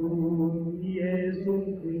Dominum Iesum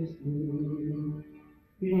Christum,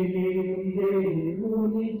 Filium Dei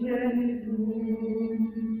unigenitum,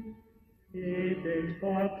 et ex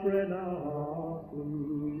Patre natum,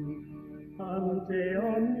 ante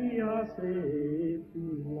omnia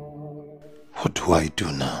saecula. What do I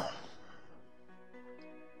do now?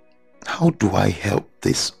 How do I help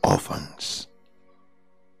these orphans?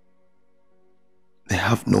 They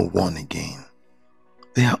have no one again.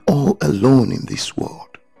 They are all alone in this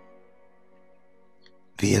world.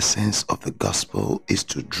 The essence of the gospel is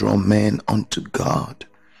to draw men unto God.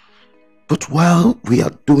 But while we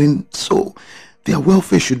are doing so, their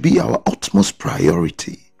welfare should be our utmost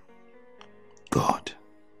priority. God,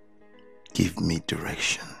 give me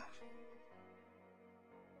direction.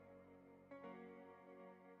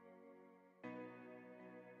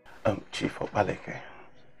 Chief Obaleke.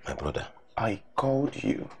 My brother. I called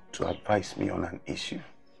you to advise me on an issue.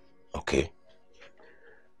 Okay.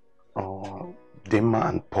 Dima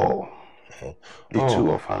and Paul, the two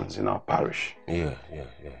orphans in our parish. Yeah.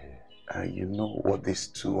 You know what these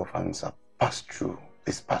two orphans have passed through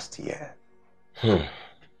this past year.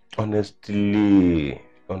 Honestly,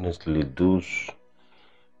 those,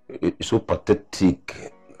 it's so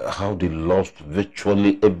pathetic how they lost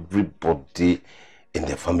virtually everybody in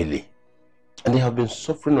their family. And they have been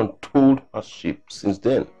suffering untold hardship since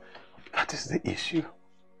then. That is the issue.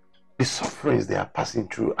 The sufferings they are passing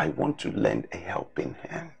through, I want to lend a helping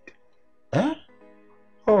hand. Huh?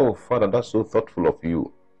 Oh, Father, that's so thoughtful of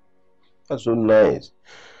you. That's so nice.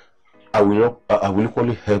 I will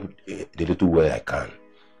equally help the little way I can.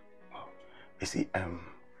 You see,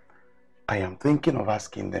 I am thinking of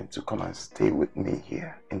asking them to come and stay with me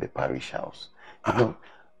here in the parish house. You know,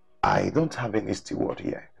 I don't have any steward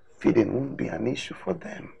here. Feeding won't be an issue for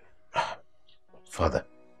them. Father,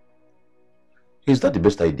 is that the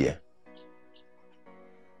best idea?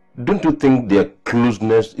 Don't you think their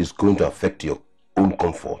closeness is going to affect your own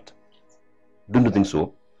comfort? Don't you think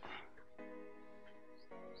so?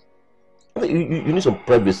 You need some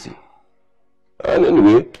privacy. And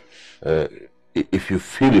anyway, if you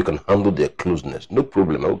feel you can handle their closeness, no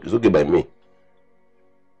problem. It's okay by me.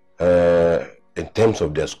 In terms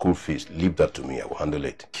of their school fees, leave that to me. I will handle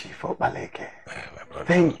it. Chief Obaleke,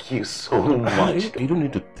 thank you so much. You don't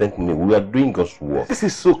need to thank me. We are doing God's work. This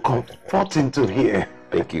is so comforting to hear.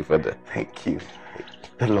 Thank you, Father. Thank you.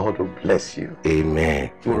 The Lord will bless you. Amen.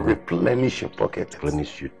 He will replenish your pocket.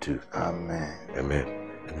 Replenish you too. Amen. Amen.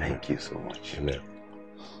 Thank you so much. Amen.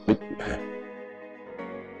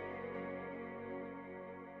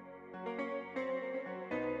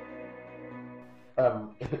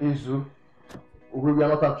 Izu, we are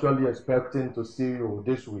not actually expecting to see you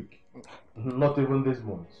this week. Not even this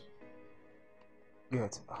month.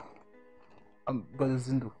 Good. Brother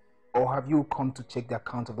Zindu, or have you come to check the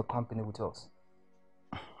account of the company with us?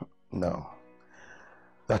 No,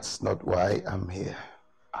 that's not why I'm here.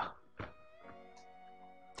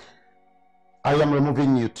 I am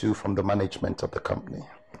removing you two from the management of the company.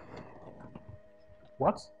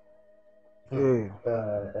 What?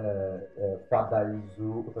 Father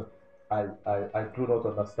Izu, I do not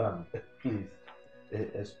understand. Please,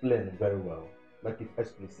 explain very well. Make it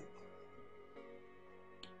explicit.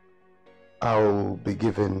 I'll be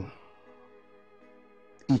giving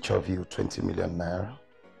each of you 20 million naira.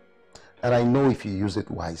 And I know if you use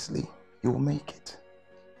it wisely, you will make it.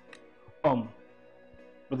 Brother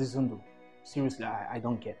Zundu, Seriously, I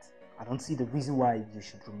don't get. I don't see the reason why you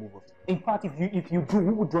should remove it. In fact, if you do,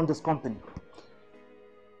 who would run this company?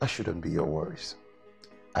 That shouldn't be your worries.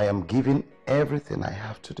 I am giving everything I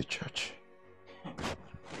have to the church.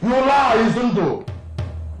 You lie, Izundo.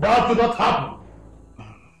 That will not happen.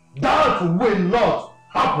 That will not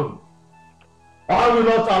happen. I will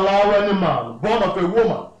not allow any man born of a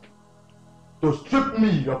woman to strip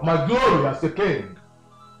me of my glory as a king.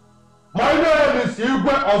 My name is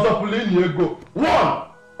Igwe Ozopuliniego, one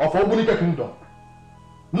of Obunika Kingdom.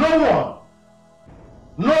 No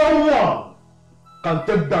one can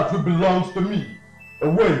take that which belongs to me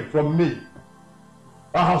away from me.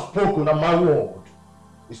 I have spoken and my word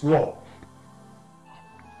is law.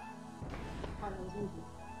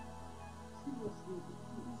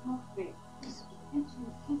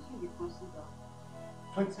 Can't you reconsider?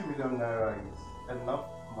 20 million naira is enough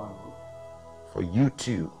money for you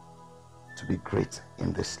two to be great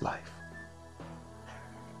in this life.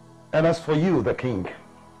 And as for you, the king,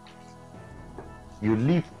 you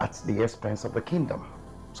live at the expense of the kingdom,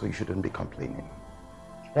 so you shouldn't be complaining.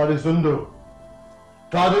 Tradizundo.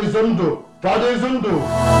 Tradizundo. Tradizundo.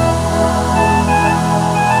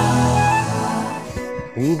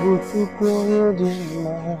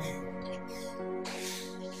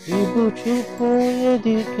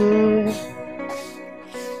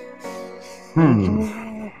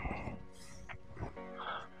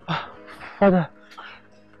 Father,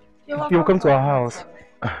 you'll come to our house.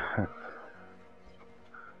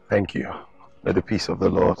 Thank you. Let the peace of the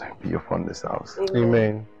Lord be upon this house.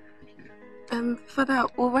 Amen. Father,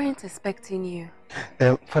 we weren't expecting you.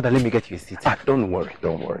 Father, let me get you a seat. Don't worry,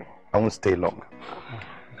 don't worry. I won't stay long.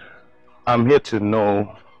 I'm here to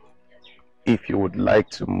know if you would like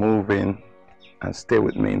to move in and stay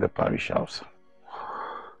with me in the parish house.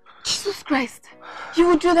 Jesus Christ, you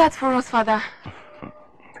would do that for us, Father.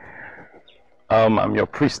 I'm your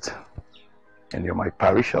priest and you're my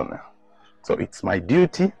parishioner. So it's my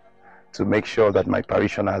duty to make sure that my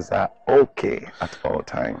parishioners are okay at all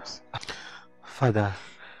times. Father,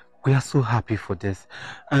 we are so happy for this.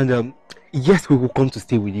 And yes, we will come to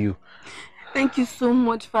stay with you. Thank you so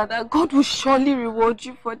much, Father. God will surely reward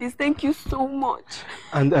you for this. Thank you so much.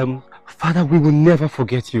 And Father, we will never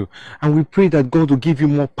forget you. And we pray that God will give you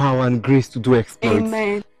more power and grace to do exploits.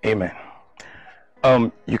 Amen. Amen.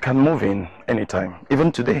 You can move in anytime,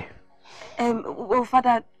 even today. Well,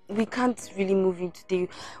 Father, we can't really move in today.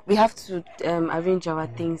 We have to arrange our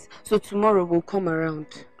things. So tomorrow we'll come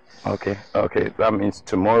around. Okay. That means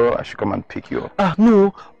tomorrow I should come and pick you up.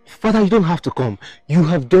 No. Father, you don't have to come. You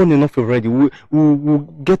have done enough already. We'll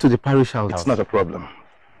get to the parish house. It's not a problem.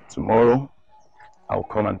 Tomorrow, I'll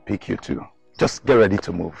come and pick you too. Just get ready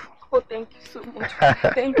to move. Oh, thank you so much.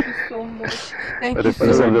 Thank you so much. Thank you so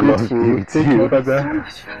much. Thank you, Father.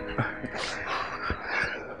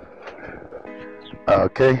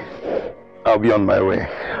 Okay. I'll be on my way.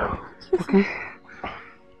 Okay.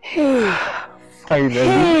 Hey. Finally.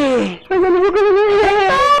 Hey.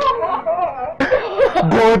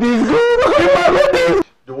 God is good.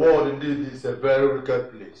 The world indeed is a very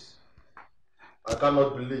wicked place. I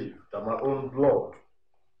cannot believe that my own blood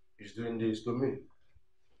is doing this to me.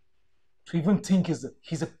 To even think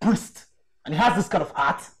he's a priest and he has this kind of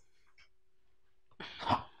heart.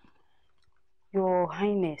 Your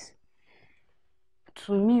Highness,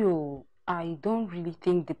 to me, I don't really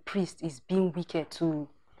think the priest is being wicked to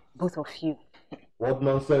both of you. What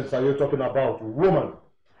nonsense are you talking about, woman?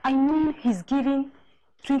 I mean, he's giving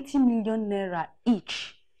 20 million naira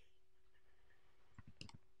each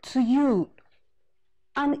to you.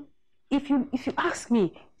 And if you ask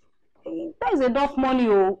me, that is enough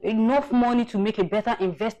money to make a better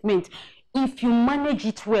investment if you manage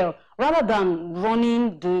it well, rather than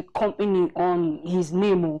running the company on his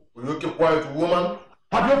name. Will you keep quiet, woman?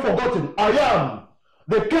 Have you forgotten? I am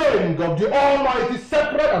the king of the almighty,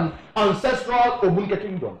 separate and ancestral Obunke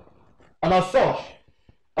kingdom. And as such,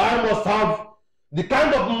 I must have the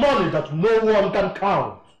kind of money that no one can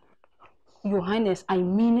count. Your Highness, I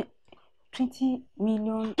mean 20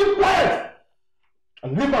 million... Keep quiet!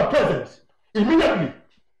 And leave my presence immediately!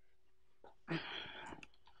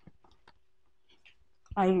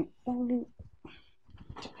 I only...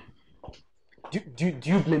 Do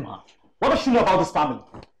you blame her? What does she know about this family?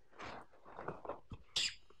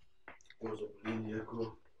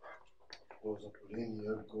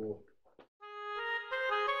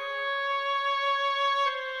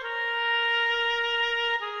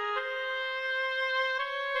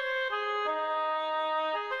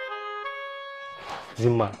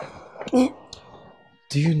 Zima,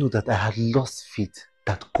 do you know that I had lost faith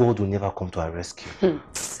that God will never come to our rescue?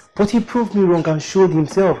 But he proved me wrong and showed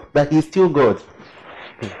himself that he's still God.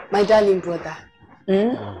 My darling brother,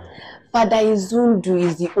 Father Izundu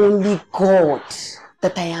is the only God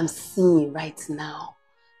that I am seeing right now.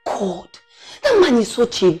 God, that man is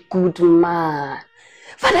such a good man.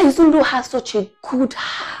 Father Izundu has such a good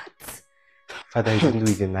heart. Father Izundu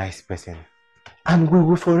is a nice person. And we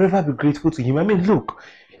will forever be grateful to him. I mean, look,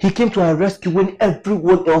 he came to our rescue when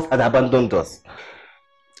everyone else had abandoned us.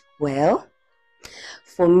 Well,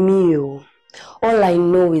 for me, all I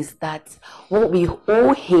know is that what we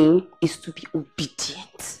owe him is to be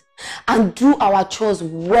obedient and do our chores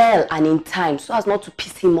well and in time so as not to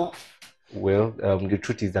piss him off. Well, the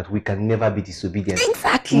truth is that we can never be disobedient.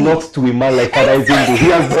 Exactly. Not to a man like Father Izundu. He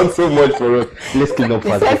has done so much for us. Let's clean up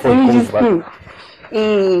fast before he comes back.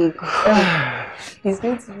 He's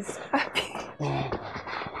going to be so happy.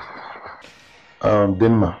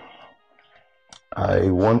 Dimma, I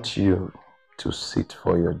want you to sit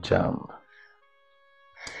for your jam.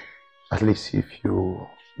 At least if you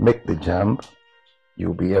make the jam,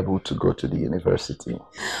 you'll be able to go to the university.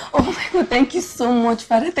 Oh my God, thank you so much,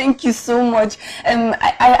 Father. Thank you so much.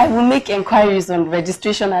 I will make inquiries on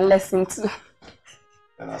registration and lesson too.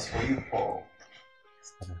 And as for you, Paul,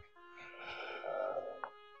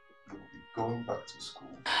 you'll be going back to school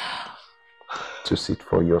to sit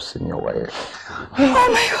for your senior year. Oh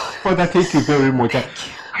my God. Father, thank you very much.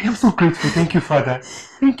 I am so grateful. Thank you, Father.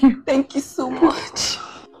 Thank you. Thank you so much.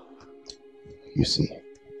 You see,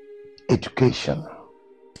 education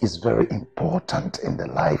is very important in the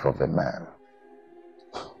life of a man.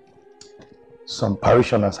 Some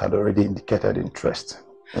parishioners had already indicated interest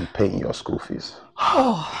in paying your school fees.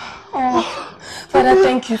 Oh, Father,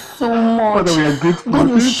 thank you so much. Father, we are grateful. God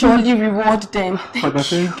will surely reward them. Father,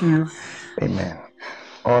 thank you. Amen.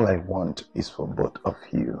 All I want is for both of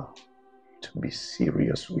you to be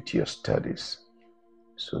serious with your studies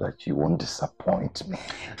so that you won't disappoint me.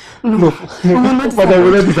 No, Father,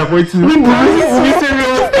 we will not disappoint you. We will be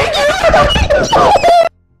serious.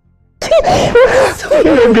 We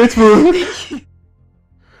are grateful.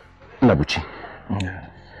 Nabuchi,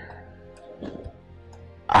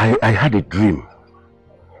 I had a dream.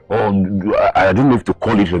 Or I don't know if to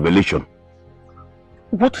call it revelation.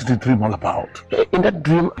 What is the dream all about? In that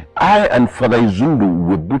dream, I and Father Izundu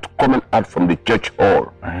were both coming out from the church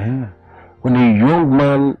hall. When a young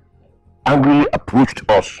man angrily approached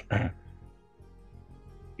us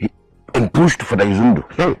and pushed Father Izundu.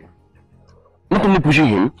 Not only pushing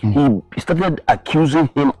him, he started accusing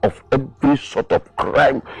him of every sort of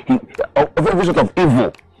crime, of every sort of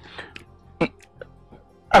evil.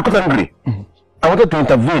 I got angry. I wanted to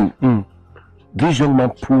intervene. This young man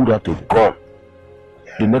pulled out a gun.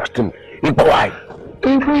 The next thing, he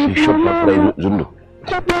shot my Father Izundu.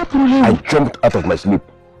 I jumped out of my sleep.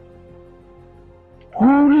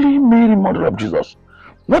 Holy Mary, Mother of Jesus.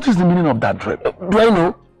 What is the meaning of that dream? Do I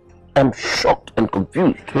know? I'm shocked and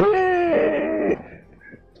confused.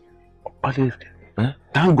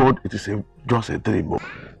 Thank God it is just a dream.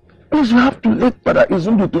 Please, you have to let Father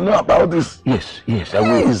Izundu to know about this. Yes, I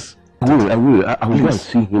will. I will go and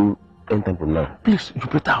see him anytime from now. Please,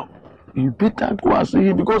 you better go and see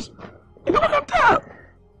him because you don't have time.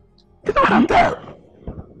 You don't have time.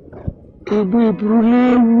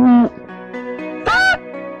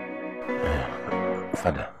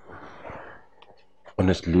 Father,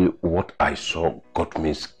 honestly, what I saw got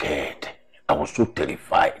me scared. I was so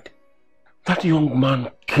terrified. That young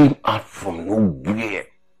man came out from nowhere.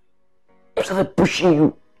 He started pushing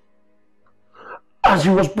you. As he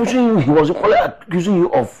was pushing you, he was equally accusing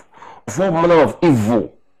you of all manner of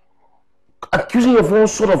evil. Accusing you of all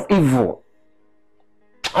sort of evil.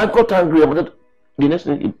 I got angry about it. The next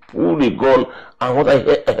thing, he pulled a gun, and what I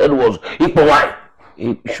heard was, he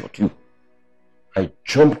shot you. I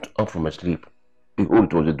jumped up from my sleep.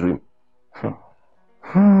 Behold, it was a dream.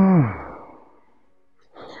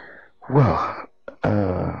 Well,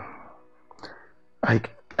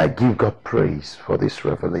 I give God praise for this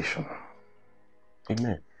revelation.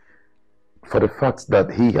 Amen. For the fact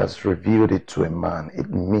that he has revealed it to a man, it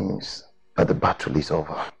means that the battle is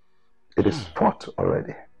over. It is fought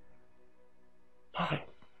already.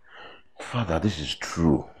 Father, this is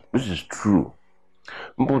true. This is true.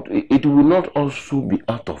 But it will not also be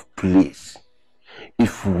out of place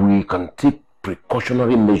if we can take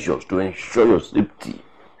precautionary measures to ensure your safety.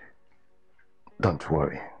 Don't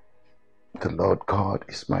worry. The Lord God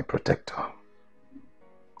is my protector.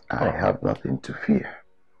 I have nothing to fear.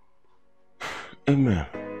 Amen.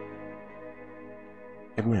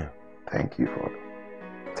 Amen. Thank you for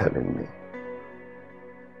telling me.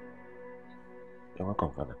 You're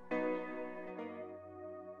welcome, Father.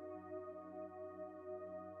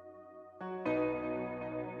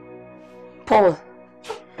 Paul,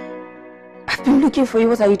 I've been looking for you.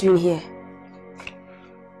 What are you doing here?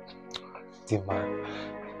 Dima,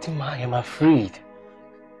 I am afraid.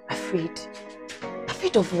 Afraid?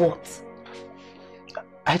 Afraid of what?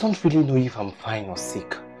 I don't really know if I'm fine or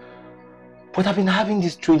sick. But I've been having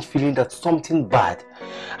this strange feeling that something bad,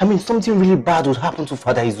 something really bad would happen to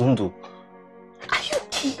Father Izundo. Are you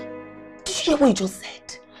okay? Did you hear what you just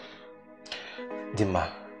said? Dima,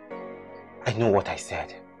 I know what I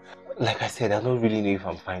said. Like I said, I don't really know if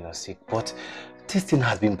I'm fine or sick, but this thing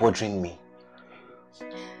has been bothering me.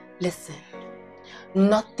 Listen,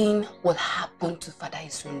 nothing will happen to Father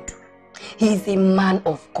Izundo. He is a man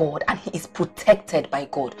of God and he is protected by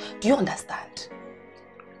God. Do you understand?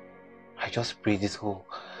 I just pray this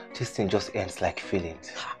thing just ends like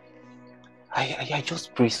feelings. I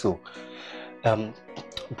just pray so.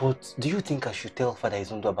 But do you think I should tell Father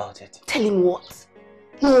Izundo about it? Tell him what?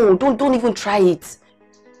 No, don't even try it.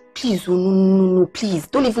 Please, oh, no, please.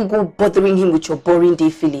 Don't even go bothering him with your boring day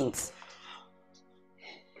feelings.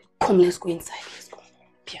 Come, let's go inside. Let's go.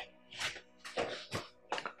 Here.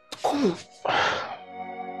 Come on.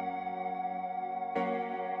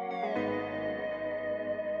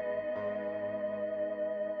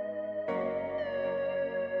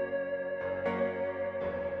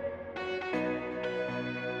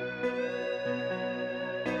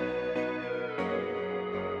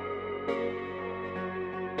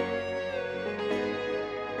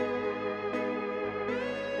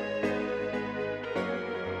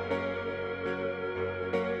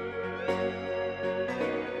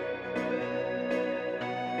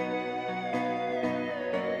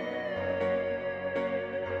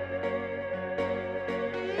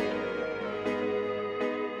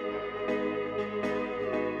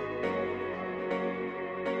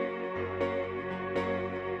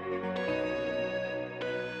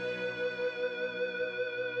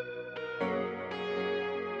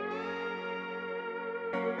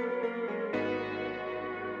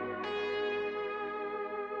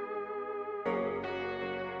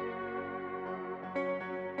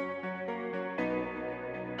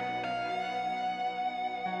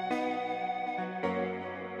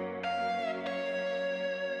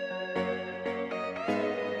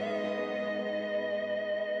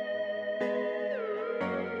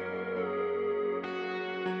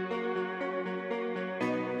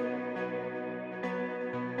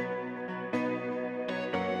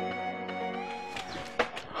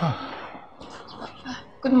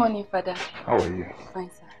 Good morning, Father. How are you?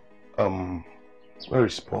 Fine, sir. Where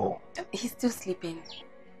is Paul? He's still sleeping.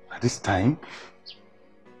 At this time?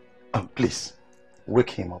 Please,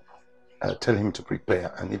 wake him up. Tell him to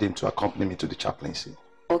prepare. I need him to accompany me to the chaplaincy.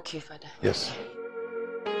 Okay, Father. Yes.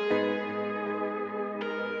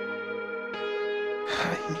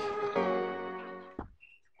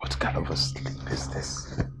 What kind of a sleep is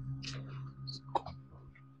this?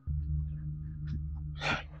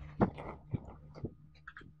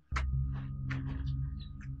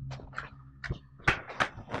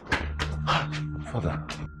 Father,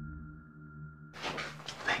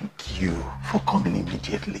 thank you for coming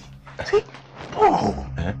immediately. See, Paul,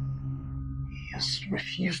 he has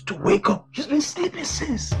refused to wake up. He's been sleeping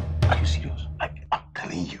since. Are you serious? I'm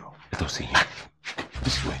telling you. Let us see him.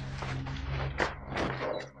 This way.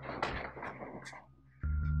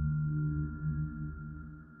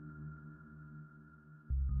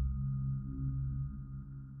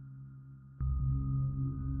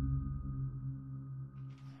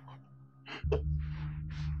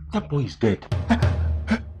 That boy is dead.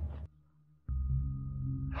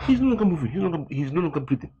 He's no longer moving. He's no longer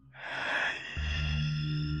breathing.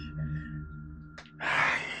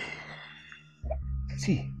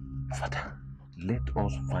 See, Father, let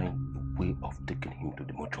us find a way of taking him to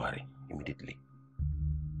the mortuary immediately.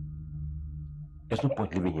 There's no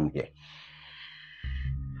point leaving him here.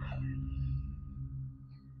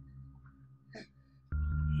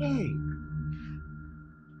 Hey.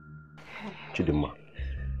 Chidima,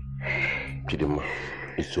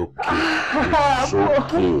 it's okay. It's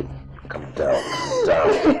okay. Calm down.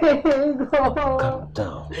 Calm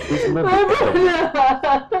down. It's my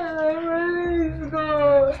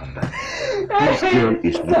This girl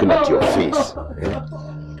is looking at your face.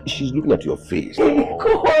 She's looking at your face.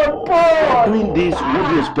 Paul. Doing this, what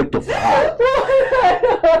do you expect of her?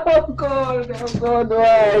 Oh God,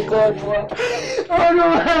 why? God, why? Oh no,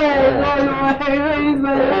 why? Where is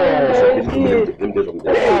my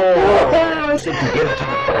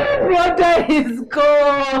brother is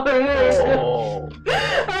gone.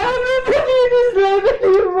 I'm not taking this life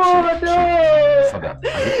anymore, no. Father,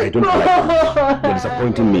 I don't like this. You're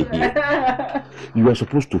disappointing me here. You are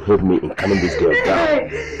supposed to help me in calming this girl down.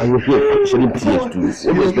 And you're here shedding tears too.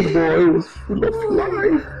 The boy was full of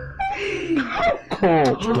life.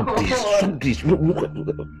 Come, stop this. Look at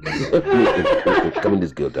help me in calming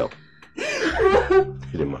this girl down.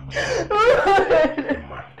 Hidema.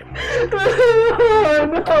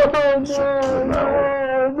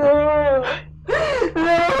 No.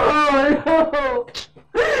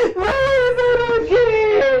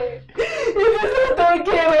 It's not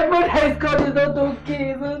okay. My brother is gone. It's not okay.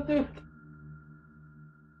 It's not okay.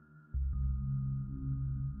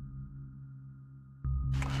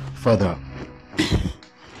 Father,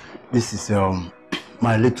 this is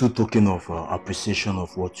my little token of appreciation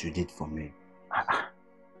of what you did for me.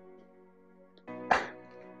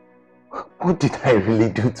 What did I really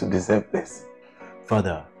do to deserve this?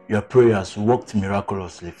 Father, your prayers worked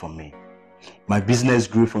miraculously for me. My business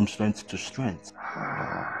grew from strength to strength.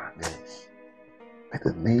 Yes. May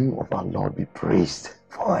the name of our Lord be praised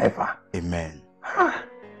forever. Amen.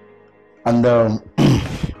 And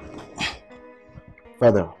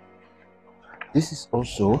Father, this is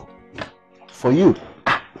also for you.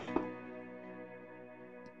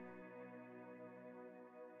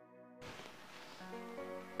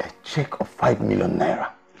 A check of 5 million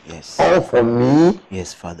naira. Yes. All for me?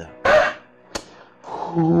 Yes, Father.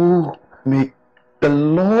 Oh, may the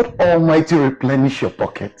Lord Almighty replenish your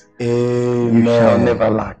pocket. Amen. You shall never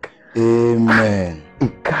lack. Amen. A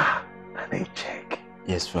car and a check.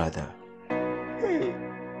 Yes, Father.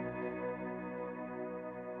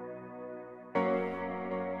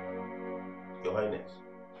 Your Highness,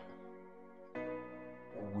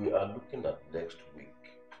 we are looking at next week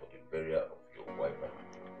for the burial of your wife and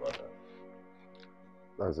your brother.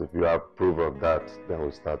 As if you approve of that, then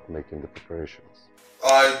we'll start making the preparations.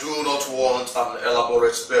 I do not want an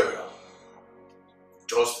elaborate burial.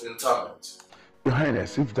 Just interment. Your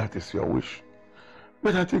Highness, if that is your wish,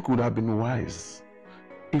 but I think it would have been wise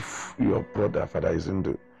if your brother, Father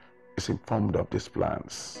Izundo, is informed of these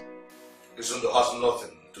plans. Izundo has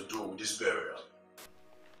nothing to do with this burial.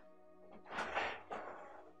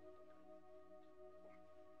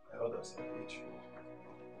 My orders are with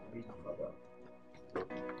you. Father.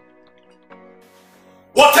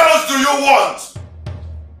 What else do you want?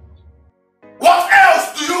 What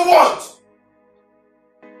else do you want?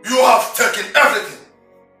 You have taken everything.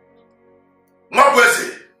 Mabwezi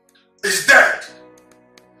is dead.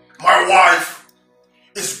 My wife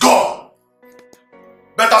is gone.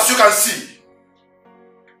 But as you can see,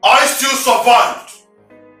 I still survived.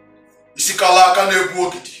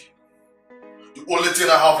 The only thing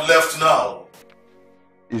I have left now.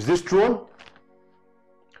 Is this true?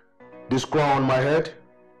 This crown on my head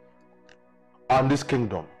and this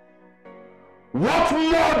kingdom. What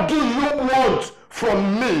more do you want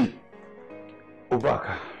from me?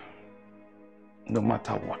 Obaka, no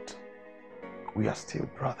matter what, we are still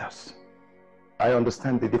brothers. I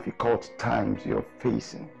understand the difficult times you're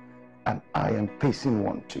facing, and I am facing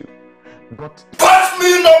one too. But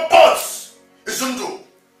me no buts, Izundo.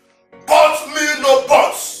 But me no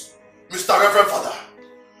buts, Mr. Reverend Father.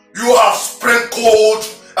 You have sprinkled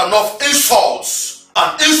enough insults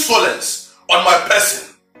and insolence on my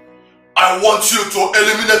person. I want you to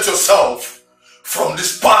eliminate yourself from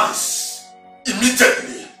this palace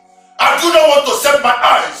immediately. I do not want to set my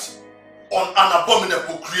eyes on an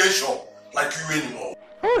abominable creation like you anymore.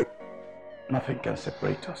 Hey. Nothing can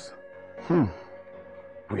separate us.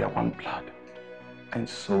 We are one blood, and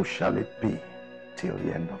so shall it be till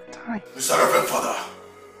the end of time. Mr. Reverend Father,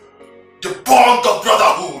 the bond of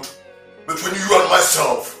brotherhood between you and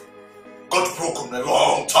myself got broken a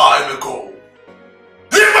long time ago.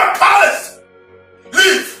 Leave my palace!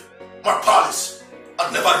 Leave my palace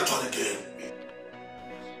and never return again.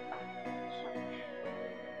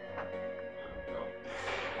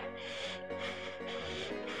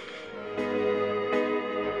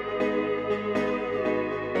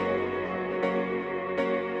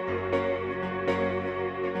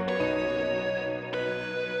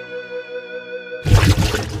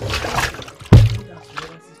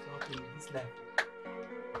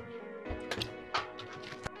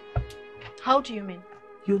 How do you mean?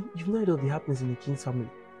 You've not heard of the happenings in the king's family.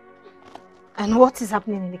 And what is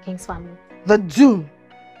happening in the king's family? The doom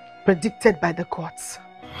predicted by the courts.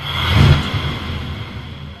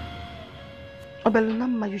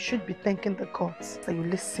 Obelunama, you should be thanking the courts that you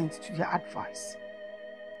listened to their advice.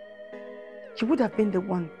 You would have been the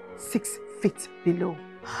one 6 feet below.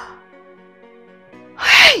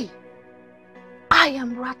 Hey! I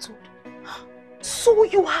am rattled. So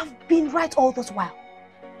you have been right all this while?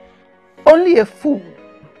 Only a fool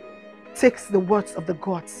takes the words of the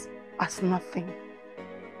gods as nothing.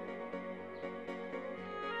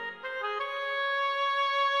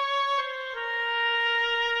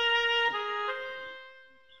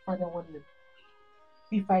 Father Wonderful,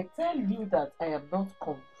 if I tell you that I am not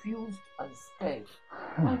confused and scared,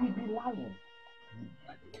 I will be lying.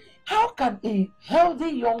 How can a healthy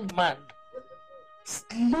young man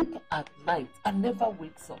sleep at night and never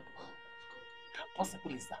wakes up? How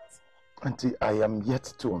possible is that? Auntie, I am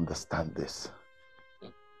yet to understand this.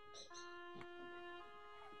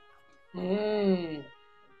 Hey.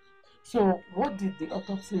 So, what did the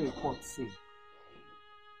autopsy report say?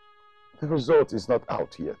 The result is not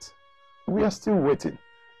out yet. We are still waiting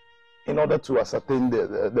in order to ascertain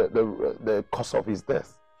the cause of his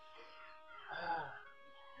death.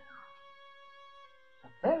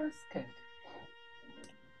 I'm very scared.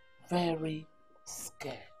 Very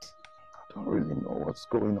scared. I don't really know what's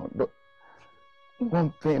going on, but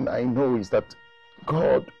one thing I know is that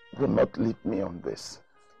God will not lead me on this.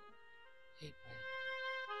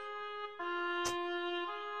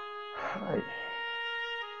 Hi.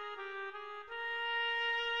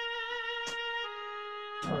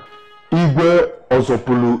 Igwe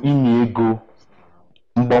Ozopulu Iniego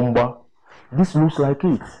Mbamba. This looks like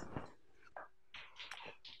it.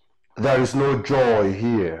 There is no joy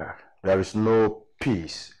here. There is no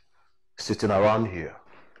peace sitting around here.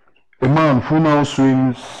 A man who now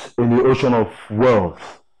swims in the ocean of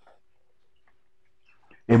wealth.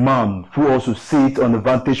 A man who also sits on the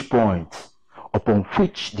vantage point upon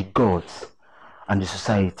which the gods and the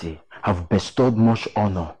society have bestowed much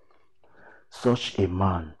honor. Such a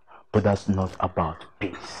man bothers not about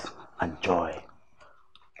peace and joy.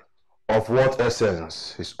 Of what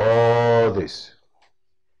essence is all this?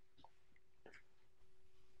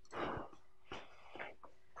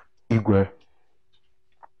 Igwe,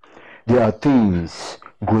 there are things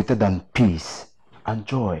greater than peace and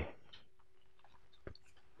joy.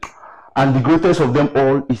 And the greatest of them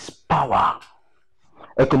all is power.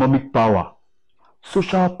 Economic power,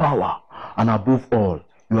 social power, and above all,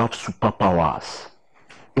 you have superpowers.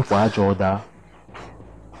 If I order,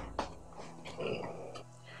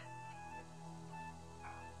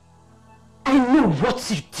 I know what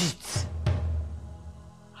you did.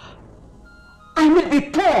 I may be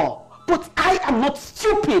poor, but I am not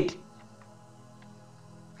stupid.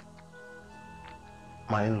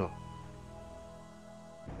 My in-law,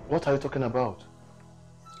 what are you talking about?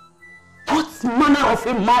 What manner of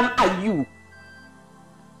a man are you?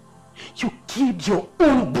 You killed your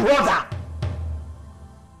own brother.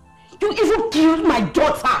 You even killed my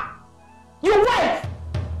daughter, your wife.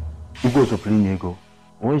 Igwe Ozopulu,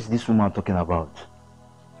 what is this woman talking about?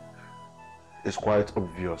 It's quite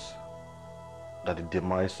obvious that the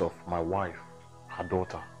demise of my wife, her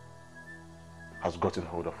daughter, has gotten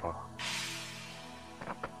hold of her.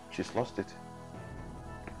 She's lost it.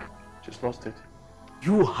 She's lost it.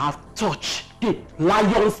 You have touched the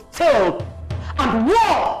lion's tail, and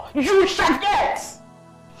war you shall get.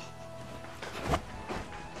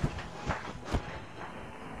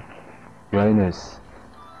 Your Highness,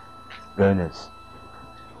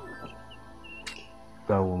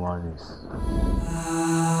 that woman is...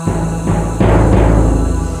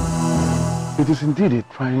 It is indeed a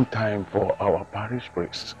trying time for our parish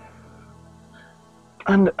priest.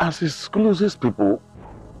 And as his closest people,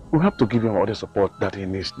 we have to give him all the support that he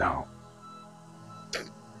needs now.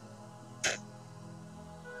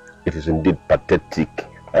 It is indeed pathetic,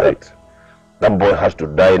 right? That boy has to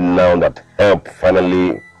die now that help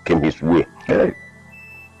finally came his way. Hey.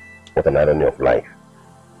 What an irony of life.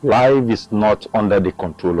 Life is not under the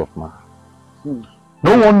control of man.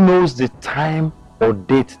 No one knows the time or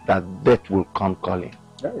date that death will come calling.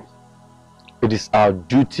 Yes. It is our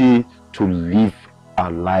duty to live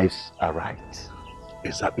our lives aright.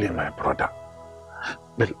 Exactly, my brother.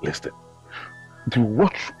 But listen, the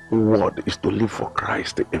watchword is to live for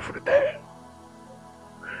Christ every day.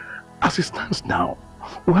 As it stands now,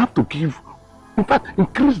 we have to give, in fact,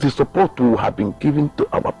 increase the support we have been giving to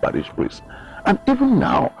our parish priest. And even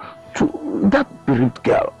now, to that bereaved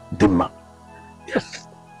girl, Dima. Yes.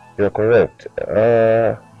 You're correct.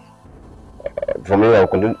 For me,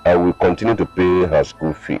 I will continue to pay her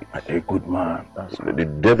school fee. A good man. The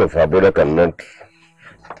death of her brother cannot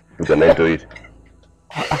put an end to it.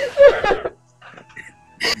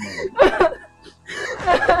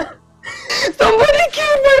 Somebody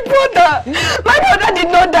killed my brother! My brother did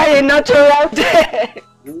not die a natural death!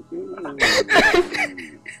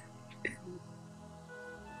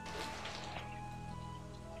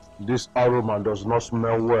 This aroma does not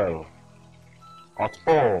smell well at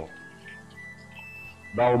all.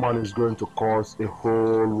 That woman is going to cause a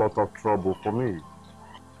whole lot of trouble for me.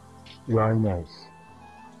 Your Highness,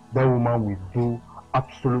 that woman will do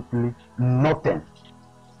absolutely nothing.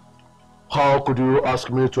 How could you ask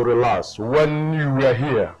me to relax when you were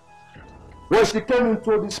here when she came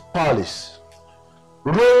into this palace,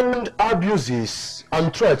 rained abuses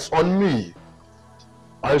and threats on me,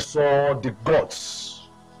 I saw the guts,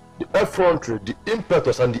 the effrontery, the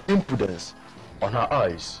impetus and the impudence on her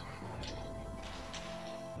eyes.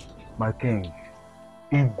 My king,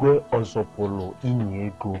 Igwe Ozopolo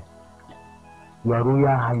Inyego, Your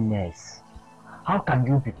Royal Highness, how can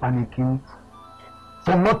you be panicking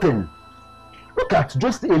for nothing? Look at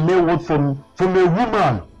just a mere word from a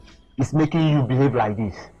woman is making you behave like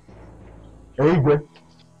this. Igwe.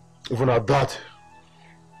 Even at that,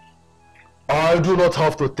 I do not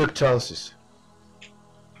have to take chances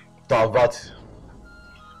to avert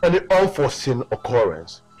any unforeseen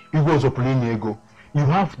occurrence. Igwe Ozopolo Inyego, you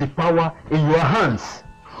have the power in your hands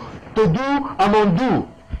to do and undo.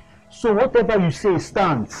 So whatever you say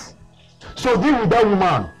stands. So deal with that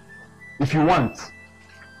woman if you want.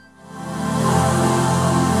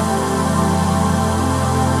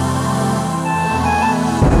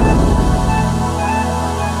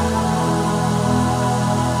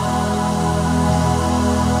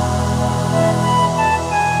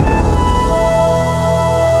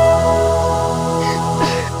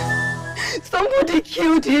 Somebody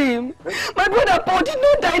killed him. My brother Paul did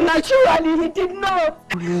not die naturally. He did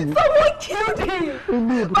not. Someone killed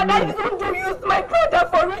him. But I don't use my brother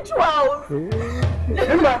for rituals.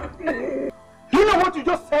 Emma, you know what you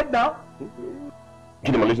just said now?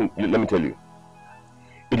 Kidema, listen, let me tell you.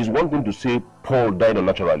 It is one thing to say Paul died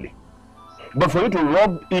unnaturally. But for you to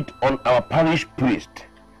rub it on our parish priest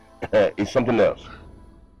is something else.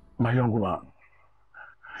 My young man,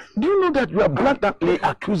 do you know that you are blatantly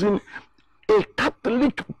accusing a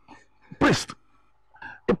Catholic priest?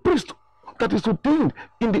 A priest that is ordained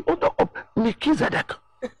in the order of Melchizedek.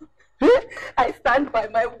 I stand by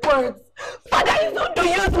my words. Father, you don't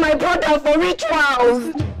use my brother for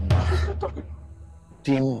rituals.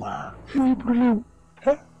 Dima.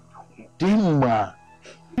 Dima.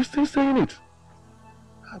 You still saying it?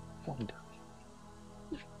 I wonder.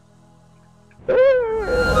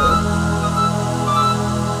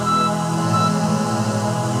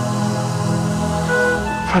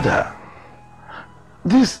 Father,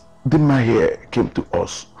 this Dima here came to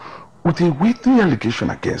us with a weighty allegation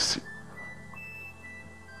against you.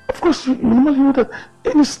 Of course, you normally know that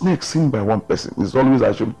any snake seen by one person is always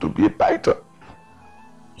assumed to be a biter.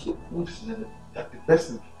 So we said that the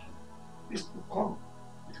person is to come.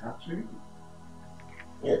 It has to be.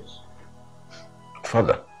 Yes.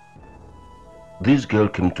 Father, this girl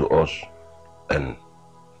came to us and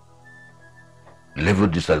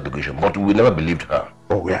leveled this allegation, but we never believed her.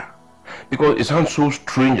 Oh, yeah. Because it sounds so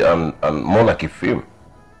strange and more like a film.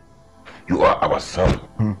 You are our son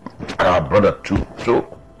and our brother too.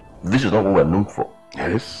 So this is not what we're known for.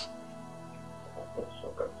 Yes.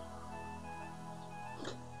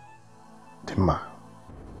 Dima,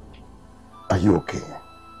 are you okay?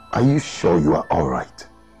 Are you sure you are all right?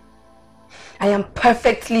 I am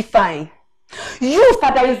perfectly fine. You,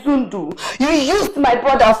 Father Izundu, you used my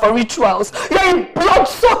brother for rituals. You're a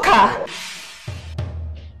bloodsucker.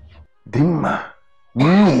 Dima,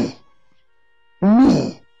 me.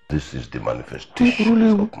 This is the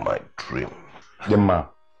manifestation of my dream. Dima,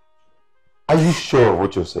 are you sure of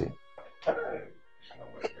what you're saying?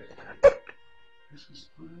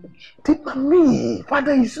 Dima, me,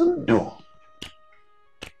 Father Izundu.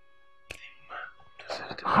 This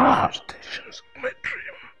is the manifestations of my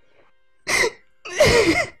dream.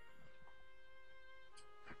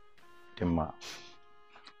 Dima,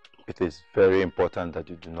 it is very important that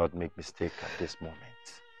you do not make mistake at this moment.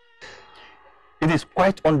 It is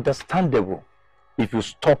quite understandable if you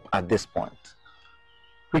stop at this point.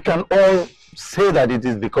 We can all say that it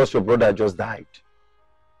is because your brother just died.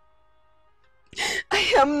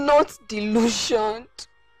 I am not delusioned.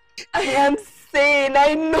 I am sane.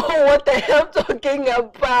 I know what I am talking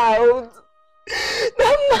about.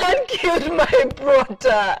 That man killed my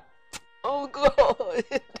brother. Oh God.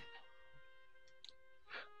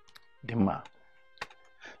 Dima,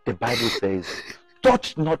 the Bible says,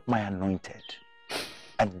 touch not my anointed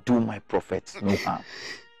and do my prophets no harm.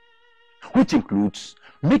 Which includes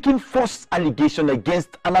making false allegation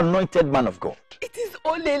against an anointed man of God. It is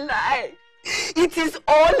all a lie. It is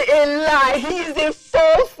all a lie. He is a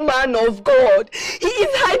false man of God. He is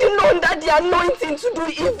hiding under the anointing to do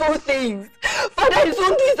evil things. Father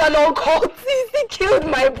Izundu is an occultist. He killed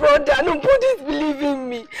my brother. Nobody's believing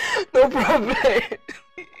me. No problem.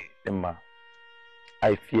 Emma,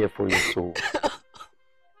 I fear for your soul.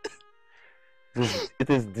 It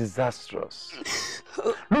is disastrous.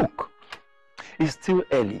 Look, it's still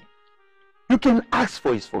early. You can ask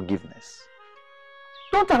for his forgiveness.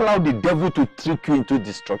 Don't allow the devil to trick you into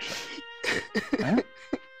destruction. Huh?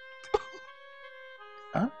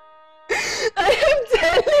 Huh? I am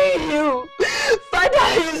telling you, Father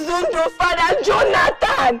Izundu, Father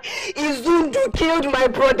Jonathan Izundu killed my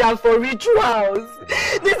brother for rituals.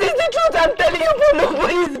 This is the truth I'm telling you, but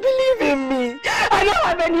nobody is believing me. I don't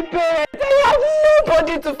have any parents. I have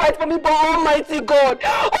nobody to fight for me but Almighty God.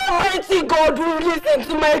 Almighty God will listen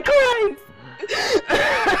to my cries.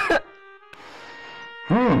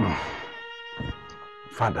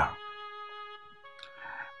 Father,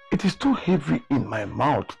 it is too heavy in my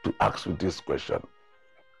mouth to ask you this question.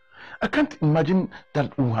 I can't imagine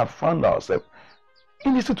that we have found ourselves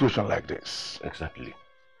in a situation like this. Exactly.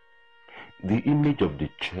 The image of the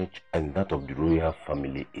church and that of the royal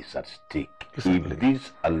family is at stake. Exactly. If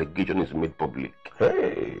this allegation is made public.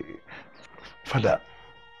 Hey, Father,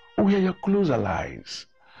 we are your close allies.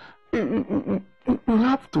 You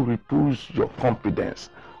have to repose your confidence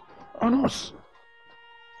on us.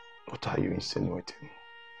 What are you insinuating?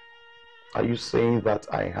 Are you saying that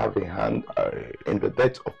I have a hand in the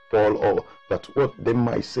death of Paul, or that what they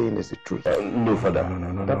might saying is the truth? No, Father.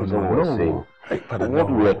 No, that is not what we're saying. Father, what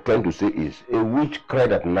we are trying to say is a witch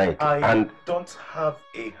cried at night. I don't have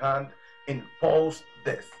a hand in Paul's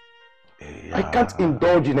death. I can't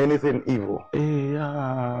indulge in anything evil.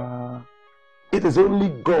 It is only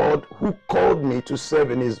God who called me to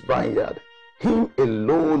serve in his vineyard. Him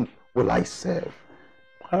alone will I serve.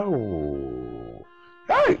 Oh.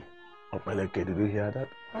 Hey! Did you hear that?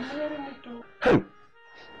 Hey!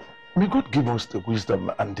 May God give us the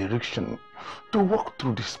wisdom and direction to walk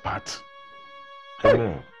through this path.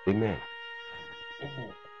 Amen. Amen.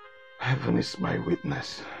 Heaven is my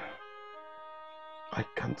witness. I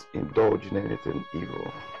can't indulge in anything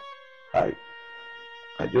evil. I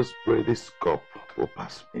just pray this cup will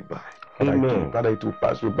pass me by. Amen. Father, it will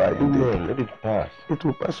pass you by. Amen. Let it pass. It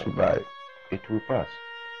will pass you by. It will pass.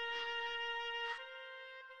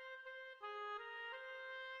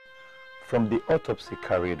 From the autopsy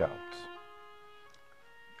carried out,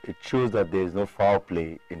 it shows that there is no foul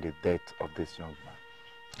play in the death of this young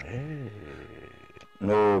man. Hey.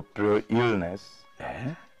 No prior illness.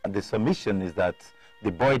 And the submission is that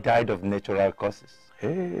the boy died of natural causes.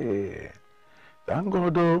 Hey, thank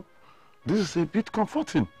God though. This is a bit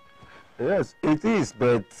comforting. Yes, it is,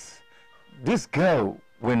 but this girl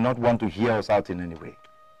will not want to hear us out in any way.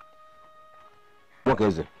 What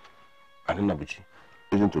is it? Adinabuchi,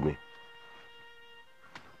 listen to me.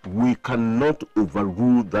 We cannot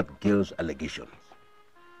overrule that girl's allegations.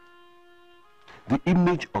 The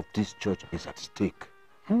image of this church is at stake.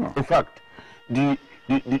 In fact, the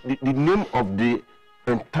name of the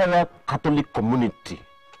entire Catholic community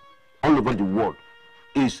all over the world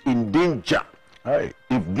is in danger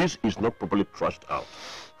if this is not properly thrashed out.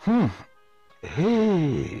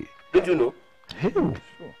 Hey. Did you know? Hey.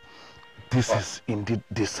 This is indeed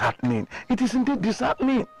disheartening. It is indeed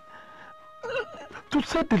disheartening. To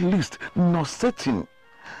say the least, not certain.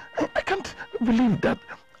 I can't believe that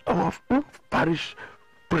our own parish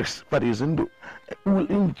priest, Father Izundu, will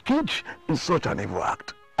engage in such an evil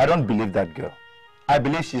act. I don't believe that girl. I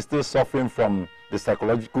believe she's still suffering from the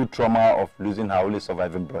psychological trauma of losing her only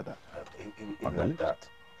surviving brother. Even that,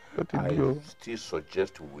 I still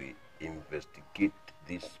suggest we investigate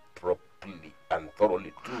this properly and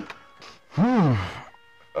thoroughly too.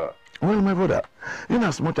 Well, my brother, in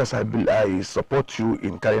as much as I support you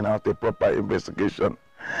in carrying out a proper investigation,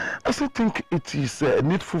 I still think it is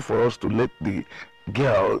needful for us to let the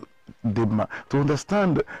girl to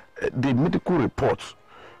understand the medical reports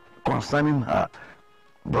concerning her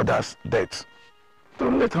brother's death. To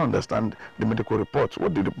let her understand the medical reports,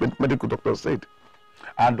 what the medical doctor said.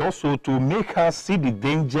 And also to make her see the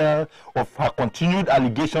danger of her continued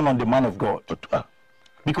allegation on the man of God.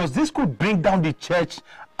 Because this could bring down the church,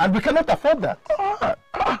 and we cannot afford that.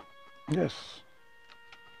 Yes.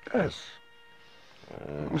 Yes.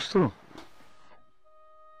 It's true.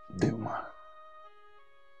 Dima,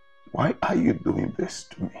 why are you doing this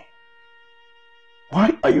to me?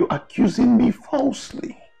 Why are you accusing me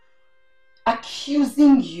falsely?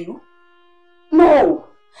 Accusing you? No,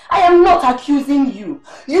 I am not accusing you.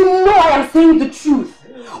 You know I am saying the truth.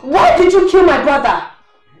 Why did you kill my brother?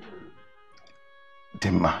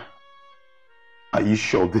 Dima, are you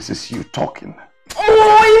sure this is you talking?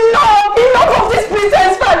 Oh, enough of this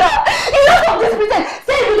pretense, Father! Enough of this pretense!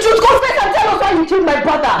 Say the truth, confess and tell us why you killed my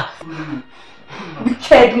brother!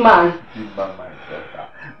 Wicked man! Dima, my brother.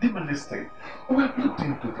 Dima, listen. We have looked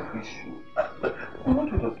into the issue. We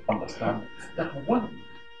want you to understand that one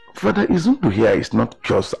Father Izundu here is not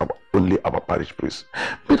just only our parish priest,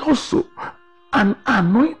 but also an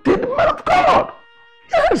anointed man of God.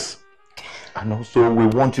 Yes. And also, we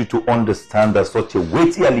want you to understand that such a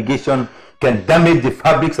weighty allegation can damage the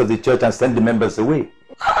fabrics of the church and send the members away.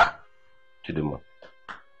 Chidima,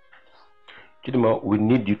 we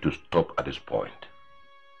need you to stop at this point.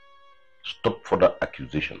 Stop further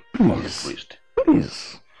accusation on the priest.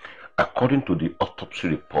 Please. According to the autopsy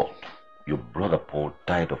report, your brother Paul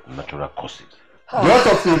died of natural causes. The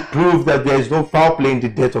autopsy proved that there is no foul play in the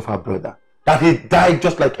death of our brother. That he died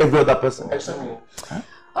just like every other person.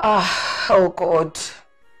 Oh God.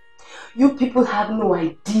 You people have no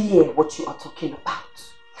idea what you are talking about.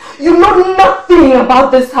 You know nothing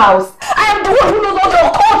about this house. I am the one who knows all the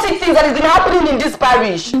occultic things that has been happening in this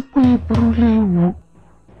parish.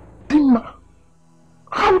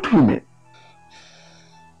 How do you mean?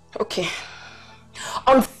 Okay.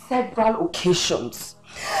 On several occasions,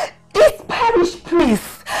 this parish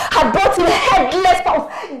priest had brought in headless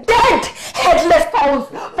fowls, dead headless fowls,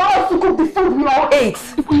 for us to cook the food we all ate.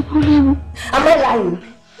 Am I lying?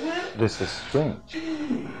 This is strange.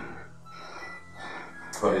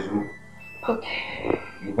 What is it? Okay.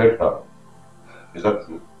 You heard her. Is that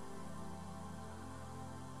true?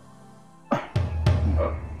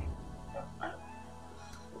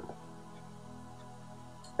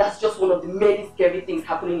 That's just one of the many scary things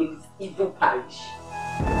happening in this evil parish.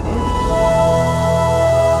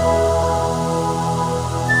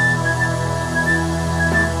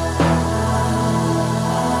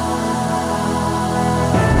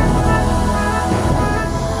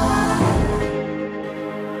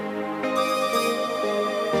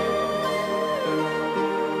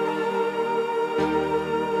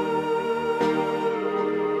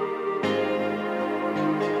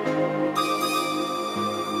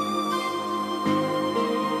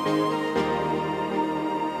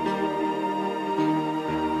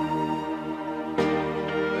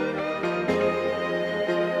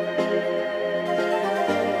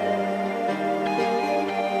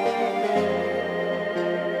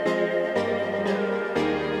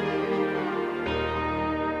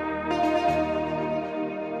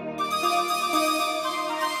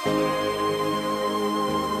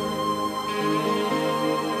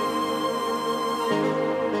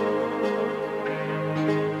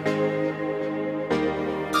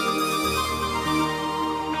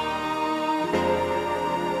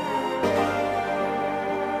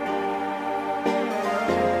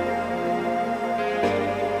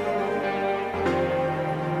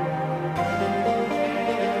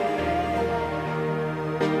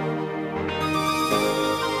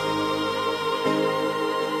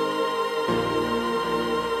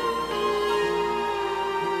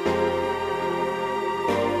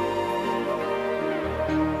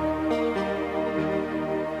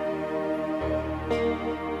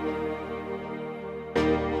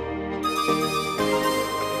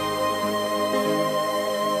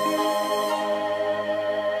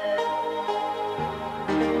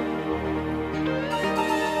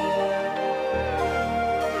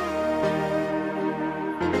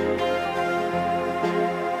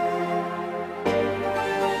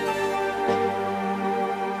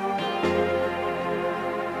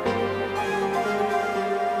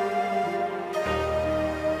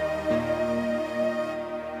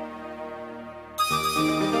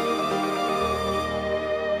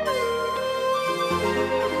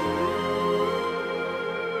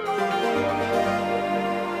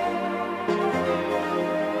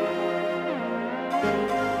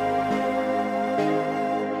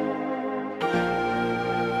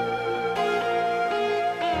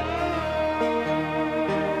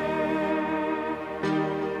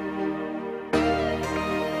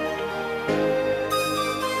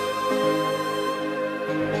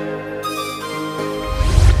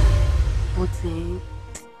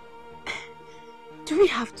 Do we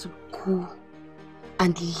have to go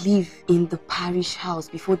and live in the parish house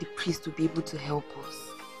before the priest will be able to help us?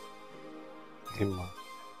 Dima,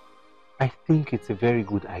 I think it's a very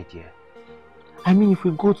good idea. I mean, if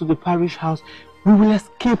we go to the parish house, we will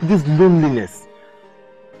escape this loneliness.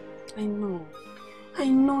 I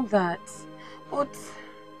know that, but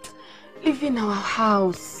leaving our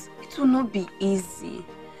house, it will not be easy.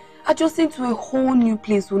 Adjusting to a whole new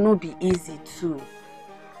place will not be easy too.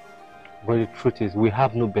 But the truth is, we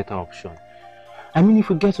have no better option. I mean, if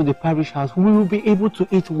we get to the parish house, we will be able to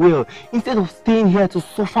eat well instead of staying here to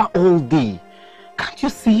suffer all day. Can't you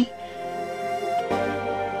see?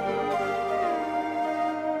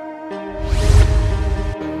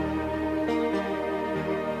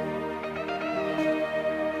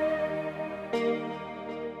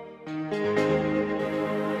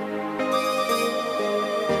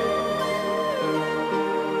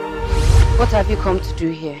 What have you come to do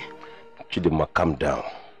here? Chidima, calm down.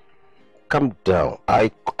 calm down. I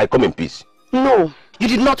come in peace. No, you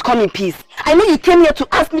did not come in peace. I know you came here to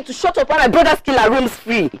ask me to shut up while my brother's killer roams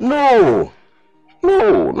free. No,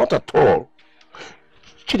 not at all.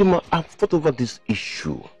 Chidima, I've thought over this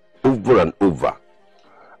issue over and over.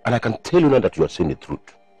 And I can tell you now that you are saying the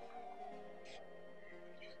truth.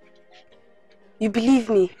 You believe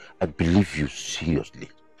me? I believe you seriously.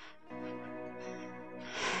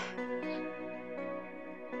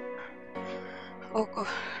 Oh God.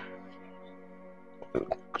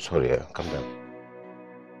 Sorry, calm down.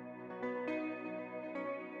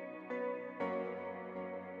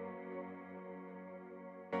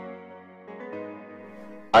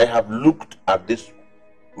 I have looked at this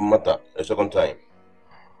matter a second time.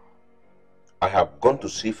 I have gone to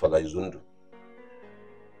see Father Izundu.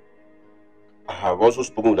 I have also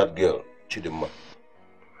spoken with that girl, Chidima.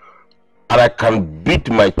 And I can beat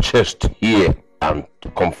my chest here and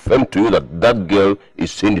confirm to you that that girl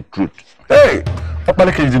is saying the truth. Hey,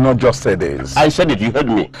 Obaleke, you did not just say this. I said it, you heard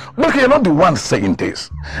me. Obaleke, you're not the one saying this.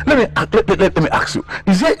 Let me ask you,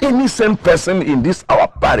 is there any sane person in this our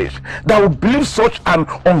parish that would believe such an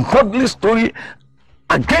ungodly story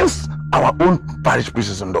against our own parish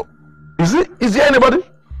priests and all? Is there anybody?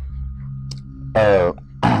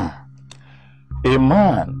 A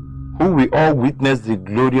man who we all witness the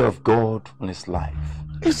glory of God in his life.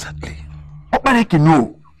 Exactly. Obaleke,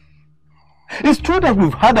 no. It's true that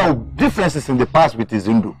we've had our differences in the past with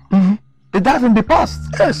Izundu. It does in the past.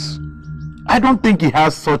 Yes. I don't think he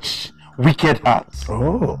has such wicked hearts.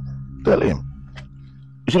 Oh, tell him.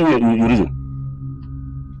 You see, you reason.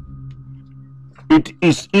 It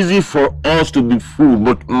is easy for us to be fooled,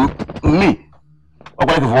 but me,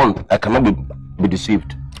 I cannot be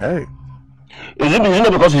deceived. Hey. Is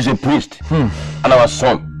it because he's a priest and our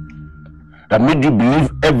son that made you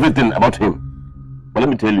believe everything about him? But let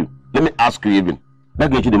me tell you, let me ask you even,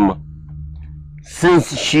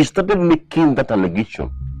 since she started making that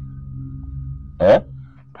allegation,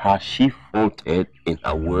 has she faltered in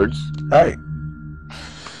her words? Hey.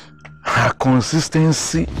 Her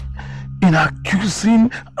consistency in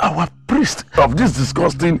accusing our priest of this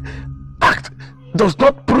disgusting act does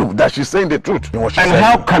not prove that she's saying the truth. And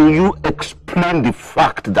how can you explain the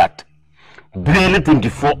fact that barely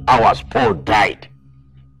 24 hours Paul died?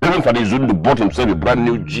 Even Father Izundu bought himself a brand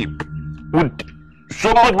new Jeep with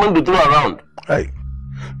so much money to throw around. Hey.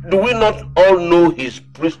 Do we not all know his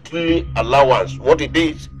priestly allowance, what it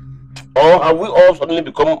is? Or have we all suddenly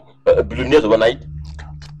become billionaires overnight?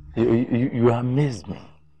 You amaze me.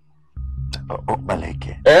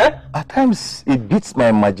 Obaleke. At times it beats my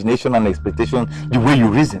imagination and expectation the way you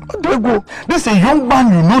reason. This is a young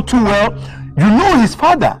man you know too well. You know his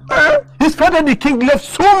father. His father, the king, left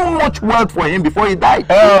so much wealth for him before he died.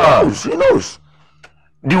 He knows.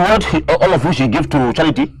 The wealth, all of which he gave to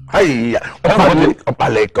charity. Hey,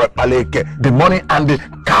 Obaleke, the money and the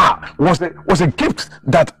car was a gift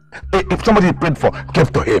that if somebody prayed for,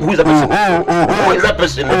 gave to him. Who is that person? Who is that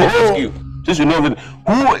person? Let me ask you. Since you know everything,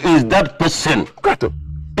 who is that person?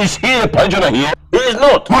 Is he a parishioner here? He is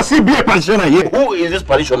not. Must he be a parishioner here? Who is this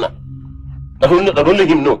parishioner? That only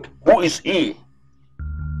him know. Who is he?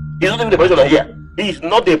 He's not even a parishioner here. He is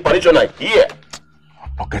not a parishioner here.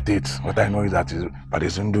 Forget it. What I know is that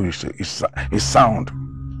Izundu is sound.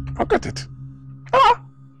 Forget it.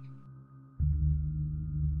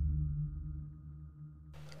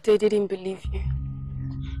 They didn't believe you.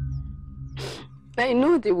 I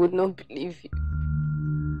know they would not believe you.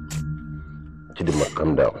 Chidima,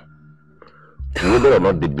 calm down. Whether or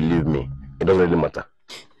not they believe me, it doesn't really matter.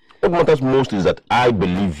 What matters most is that I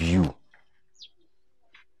believe you.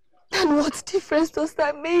 And what difference does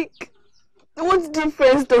that make? What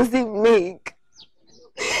difference does it make?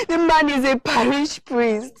 The man is a parish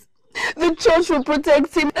priest. The church will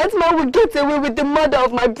protect him. That man will get away with the murder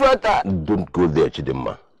of my brother. Don't go there,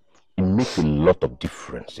 Chidima. It makes a lot of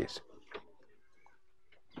differences.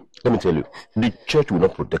 Let me tell you, the church will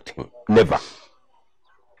not protect him. Never.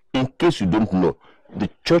 In case you don't know, the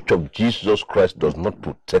Church of Jesus Christ does not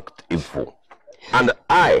protect evil. And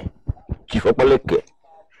I, Chief Obaleke,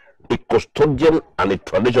 a custodian and a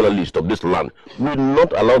traditionalist of this land, will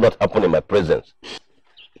not allow that happen in my presence.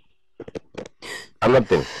 Another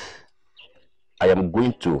thing, I am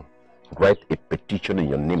going to write a petition in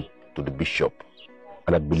your name to the bishop,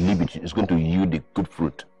 and I believe it is going to yield a good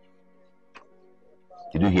fruit.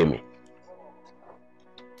 Did you hear me?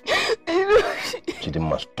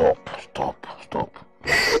 Chidima, stop.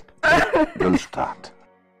 Don't start.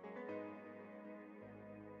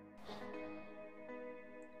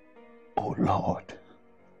 Oh Lord,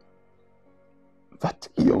 that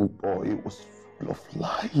young boy was full of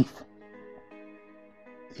life.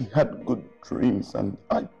 he had good dreams, and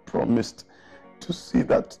I promised to see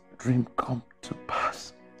that dream come to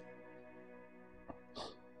pass.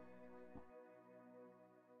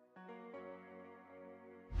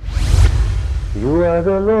 You are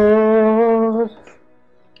the Lord,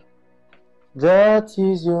 that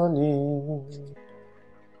is your name.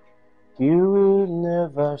 You will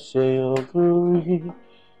never share your glory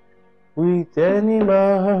with any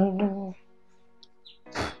man.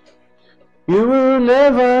 You will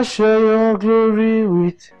never share your glory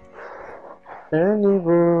with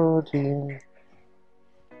anybody.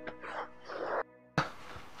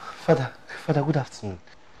 Father, good afternoon.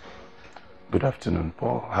 Good afternoon,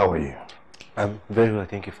 Paul. How are you? I'm very well,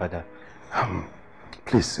 thank you, Father.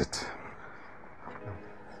 Please sit.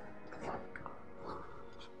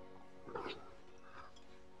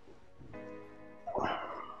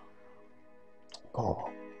 Paul.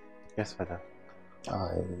 Yes, Father.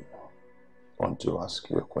 I want to ask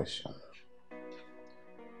you a question.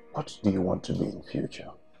 What do you want to be in future?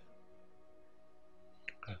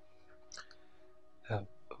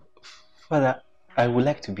 Father, I would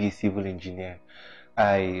like to be a civil engineer.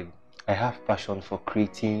 I have passion for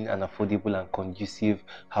creating an affordable and conducive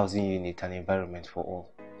housing unit and environment for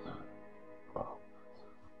all. Wow.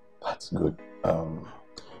 That's good.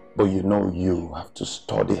 But you know you have to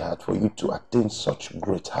study hard for you to attain such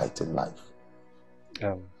great height in life.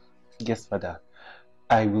 Yes, Father.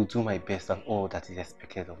 I will do my best and all that is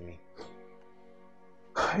expected of me.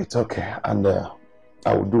 It's okay, and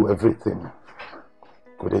I will do everything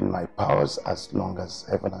within my powers as long as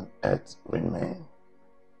heaven and earth remain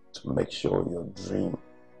to make sure your dream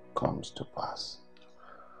comes to pass.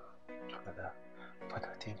 Father,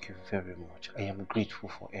 thank you very much. I am grateful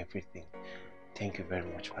for everything. Thank you very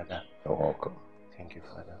much, Father. You're welcome. Thank you,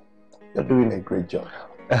 Father. You're doing a great job.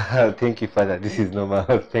 Thank you, Father. This is normal.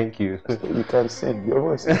 Thank you. You can sing. Your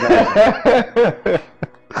voice is nice.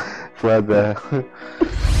 Father.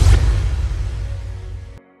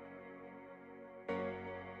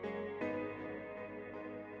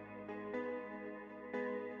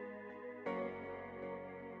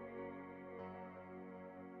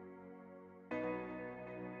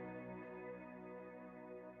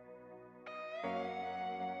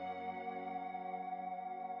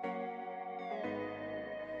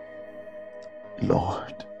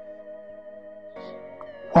 Lord,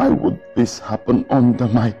 why would this happen under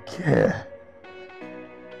my care?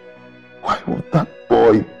 Why would that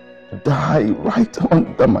boy die right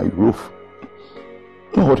under my roof?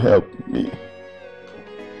 Lord, help me.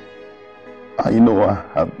 I know I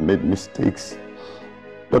have made mistakes,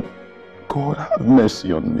 but God have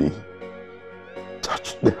mercy on me.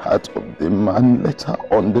 Touch the heart of the man, let her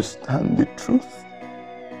understand the truth.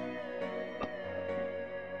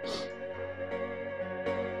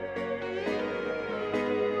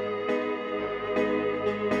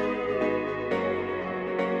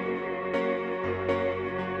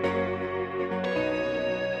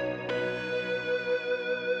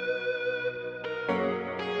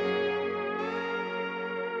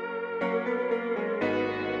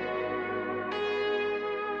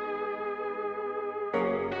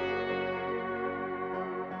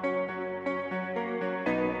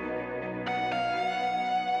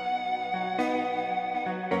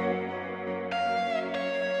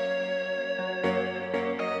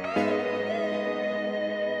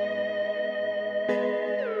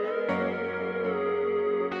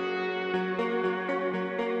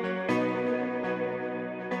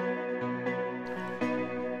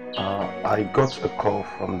 I got a call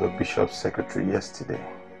from the bishop's secretary yesterday.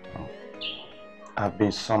 I've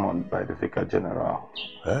been summoned by the Vicar General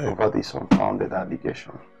over this unfounded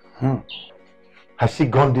allegation. Has she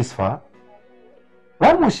gone this far?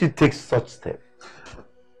 Why must she take such steps?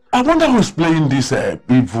 I wonder who's playing this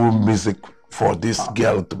evil music for this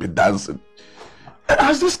girl to be dancing.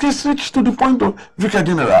 Has this case reached to the point of Vicar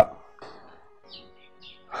General?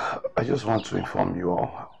 I just want to inform you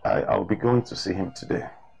all. I'll be going to see him today.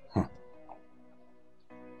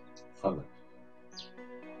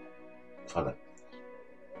 Father,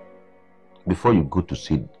 before you go to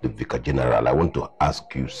see the Vicar General, I want to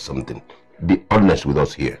ask you something. Be honest with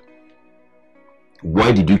us here.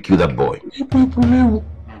 Why did you kill that boy?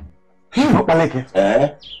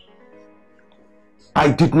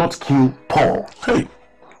 I did not kill Paul. Hey,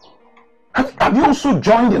 have you also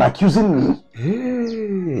joined in accusing me?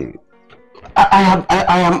 Hey,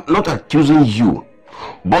 I am not accusing you,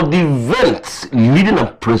 but the events leading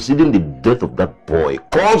and preceding the death of that boy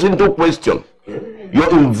calls into question your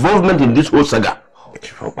involvement in this whole saga.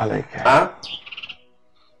 Huh?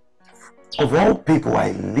 Of all people,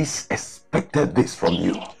 I least expected this from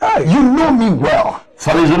you. You know me well.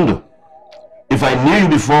 Farizundo, if I knew you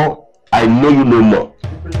before, I know you no more.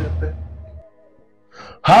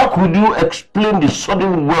 How could you explain the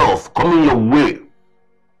sudden wealth coming your way?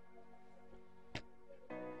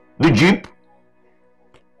 The jeep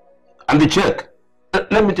and the check.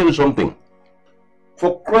 Let me tell you something.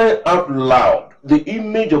 For crying out loud, the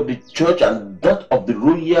image of the church and that of the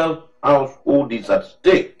royal household is at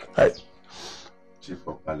stake. Chief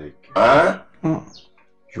of Malik, Huh?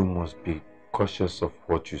 you must be cautious of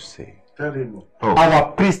what you say. Terrible.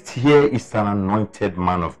 Our priest here is an anointed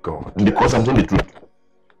man of God. Because I'm saying the truth.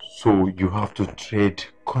 So you have to tread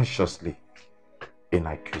consciously in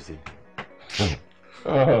accusing him.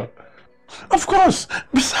 Of course.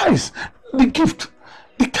 Besides, the gift,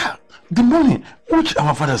 the car, the money which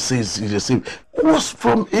our father says he received was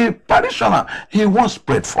from a parishioner he once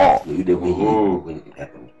prayed for.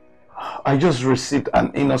 I just received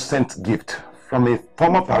an innocent gift from a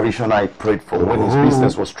former parishioner I prayed for when his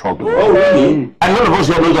business was struggling. Oh, really? And none of us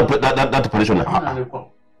here knows that parishioner. None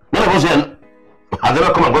of us here has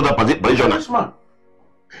ever come across that parishioner. Yes, man.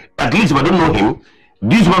 At least if I don't know him,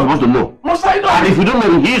 this man is supposed to know. Must I know? And if you don't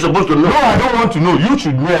know him, he is supposed to know. No, I don't want to know. You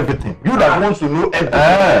should know everything. You that wants to know everything.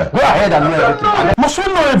 Go ahead and know everything. Must we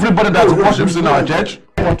know everybody that worships in our church?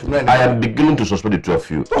 I am beginning to suspect the two of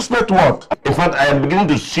you. Suspect what? In fact, I am beginning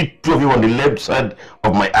to see two of you on the left side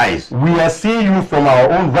of my eyes. We are seeing you from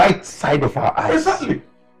our own right side of our eyes. Exactly.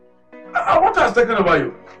 What has taken over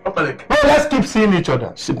you? No, let's keep seeing each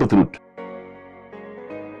other. Simple truth.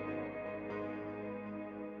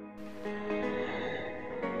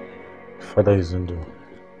 Father Izundo,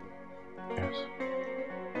 yes,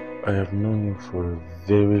 I have known you for a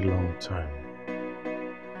very long time.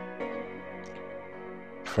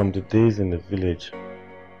 From the days in the village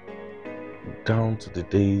down to the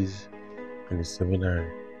days in the seminary,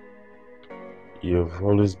 you have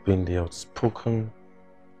always been the outspoken,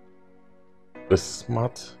 the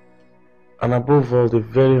smart, and above all, the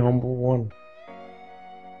very humble one.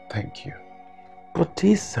 Thank you. But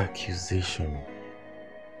this accusation,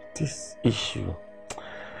 this issue,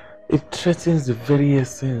 it threatens the very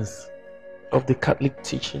essence of the Catholic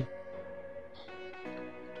teaching.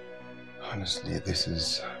 Honestly, this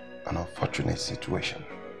is an unfortunate situation.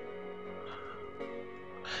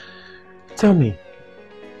 Tell me,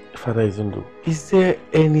 Father Izundo, is there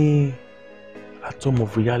any atom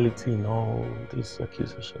of reality in all these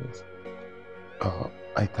accusations?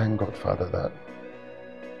 I thank God, Father, that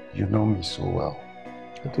you know me so well.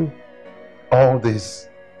 I do. All these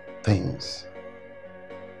things,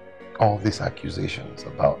 all these accusations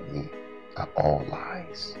about me are all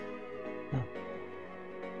lies.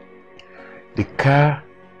 The car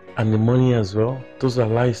and the money as well, those are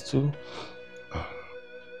lies too?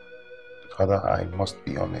 Father, I must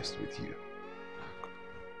be honest with you.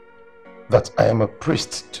 That I am a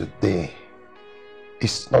priest today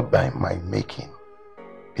is not by my making.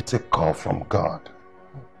 It's a call from God.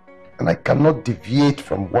 And I cannot deviate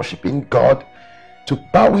from worshiping God to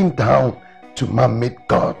bowing down to man-made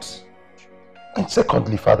gods. And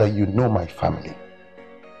secondly, Father, you know my family.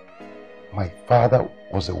 My father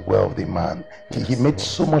was a wealthy man. He made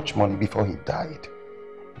so much money before he died.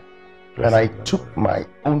 And I took my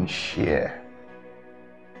own share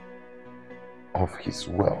of his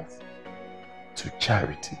wealth to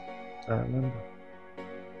charity. I remember.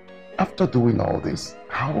 After doing all this,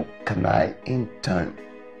 how can I in turn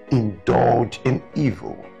indulge in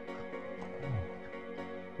evil?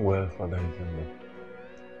 Well, Father Izundo,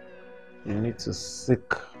 you need to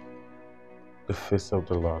seek the face of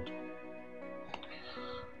the Lord.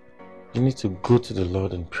 You need to go to the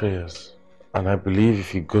Lord in prayers. And I believe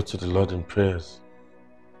if you go to the Lord in prayers,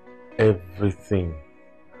 everything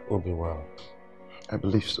will be well. I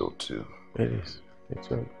believe so too. It is.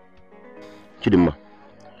 It's right. Chidima,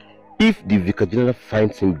 if the Vicar General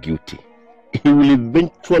finds him guilty, he will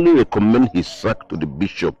eventually recommend his sack to the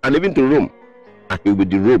bishop and even to Rome, and he will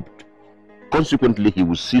be derobed. Consequently, he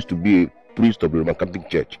will cease to be a priest of the Roman Catholic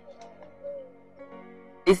Church.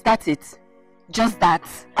 Is that it? Just that?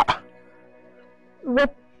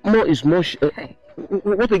 What more is more?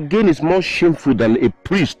 What again is more shameful than a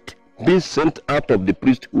priest being sent out of the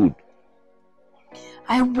priesthood?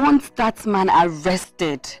 I want that man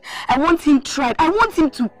arrested. I want him tried. I want him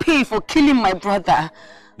to pay for killing my brother.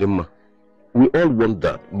 Gemma, we all want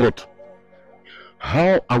that, but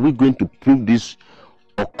how are we going to prove this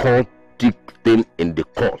occultic thing in the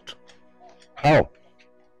court? How?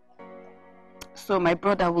 So my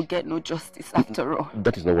brother will get no justice after all.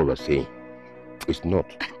 That is not what we're saying. It's not.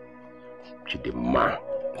 Chidima,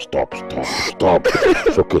 stop.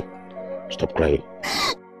 It's okay. Stop crying.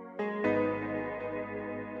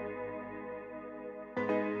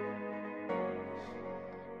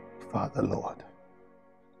 Father, Lord,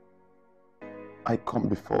 I come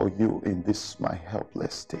before you in this my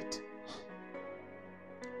helpless state.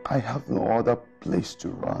 I have no other place to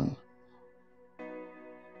run.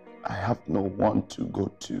 I have no one to go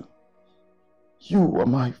to. You are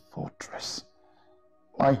my fortress,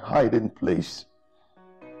 my hiding place.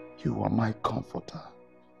 You are my comforter,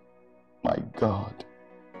 my God.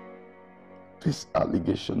 This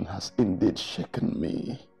allegation has indeed shaken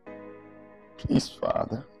me. Please,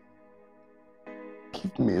 Father,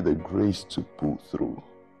 give me the grace to pull through.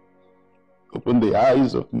 Open the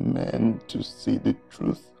eyes of men to see the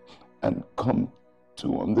truth and come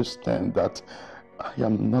to understand that I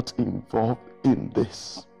am not involved in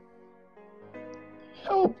this.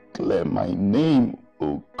 Help clear my name,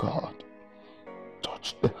 O God.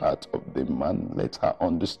 Touch the heart of the man. Let her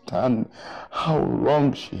understand how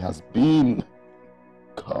wrong she has been,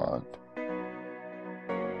 God.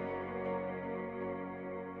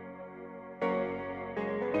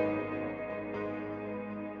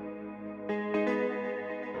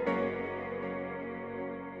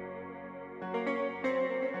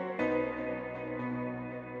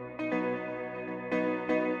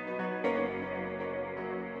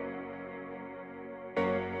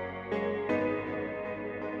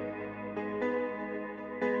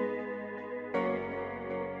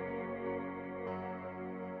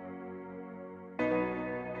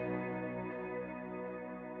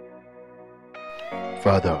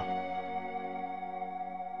 Father,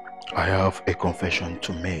 I have a confession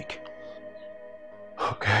to make.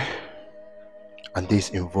 Okay. And this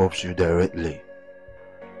involves you directly.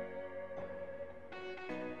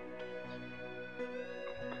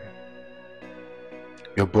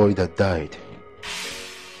 Your boy that died,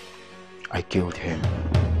 I killed him.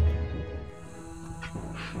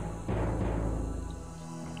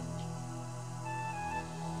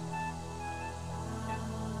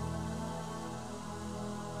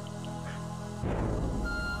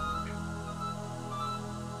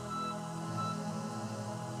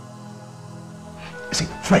 See,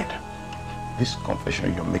 Fred, this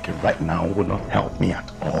confession you're making right now will not help me at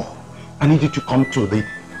all. I need you to come to the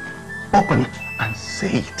open and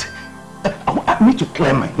say it. I need to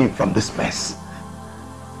clear my name from this mess.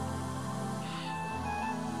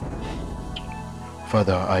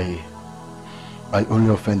 Father, I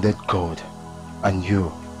only offended God and you,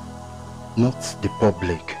 not the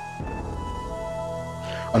public.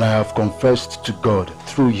 And I have confessed to God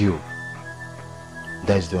through you.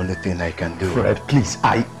 That is the only thing I can do. Fred, please,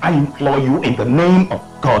 I implore you in the name of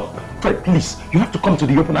God. Fred, please, you have to come to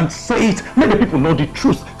the open and say it. Let the people know the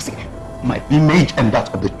truth. See, my image and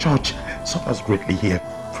that of the church suffers greatly here.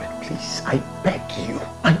 Fred, please, I beg you.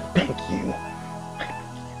 I beg you.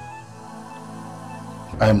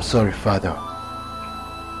 I am sorry, Father.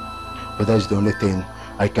 But that is the only thing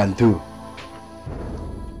I can do.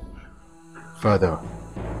 Father,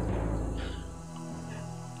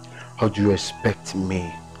 how do you expect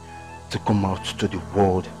me to come out to the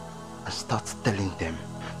world and start telling them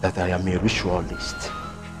that I am a ritualist?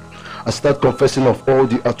 And start confessing of all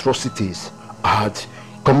the atrocities I had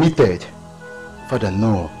committed? Father,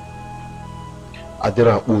 no.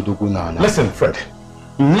 Listen, Fred.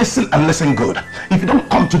 Listen and listen good. If you don't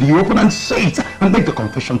come to the open and say it and make the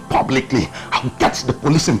confession publicly, I'll get the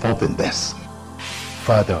police involved in this.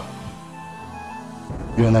 Father,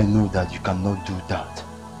 you and I know that you cannot do that.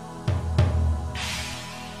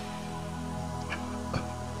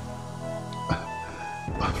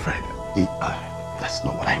 Fred, that's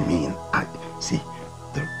not what I mean. See,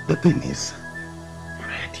 the thing is,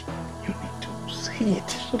 Fred, you need to say it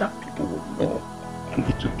so that people will know. I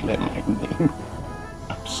need to clear my name.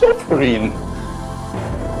 I'm suffering.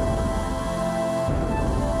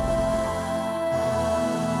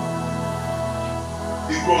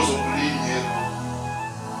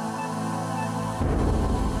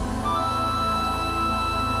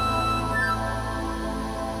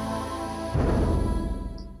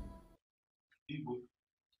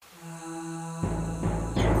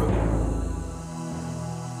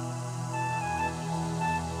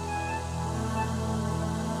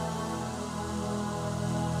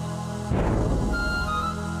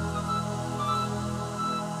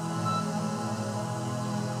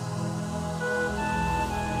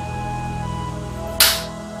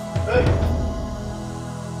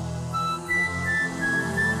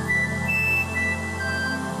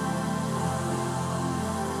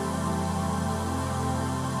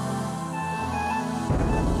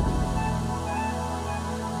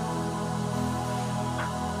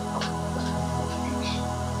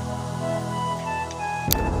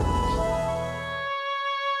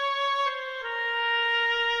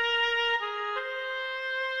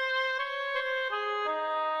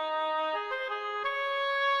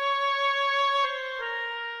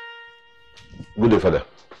 Good day, Father.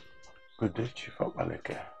 Good day, Chief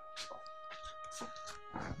Obaleke.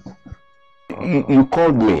 You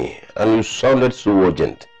called me and you sounded so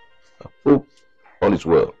urgent. I hope all is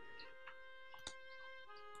well.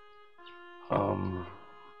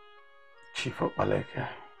 Chief Obaleke.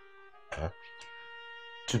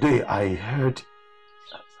 Today I heard...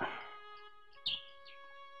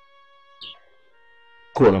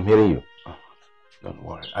 Go on, I'm hearing you. Don't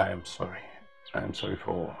worry, I am sorry. I am sorry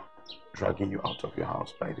for dragging you out of your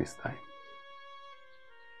house by this time.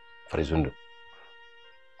 Farizundo,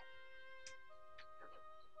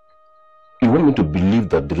 you want me to believe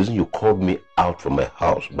that the reason you called me out from my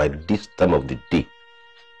house by this time of the day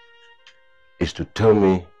is to tell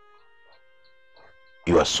me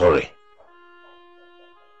you are sorry?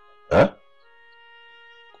 Huh?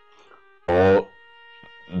 Or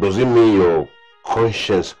does it mean your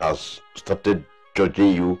conscience has started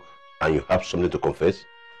judging you and you have something to confess?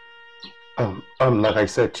 Like I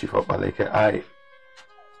said, Chief Obaleke,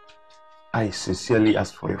 I sincerely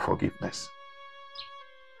ask for your forgiveness.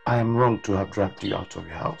 I am wrong to have dragged you out of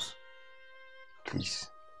your house. Please.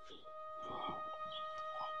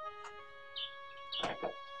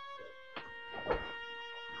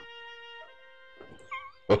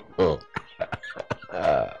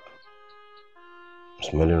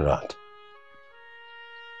 Smelling rat.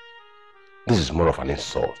 This is more of an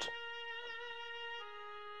insult.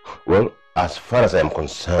 Well, as far as I am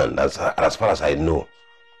concerned, as far as I know,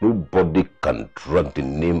 nobody can drag the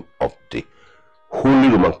name of the Holy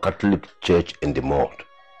Roman Catholic Church in the mud.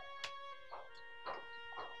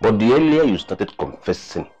 But the earlier you started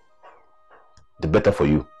confessing, the better for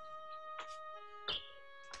you.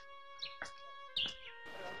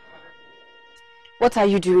 What are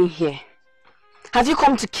you doing here? Have you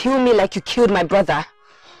come to kill me like you killed my brother?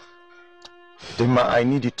 Dima, I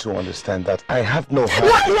need you to understand that I have no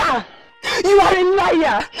heart. Liar! You are a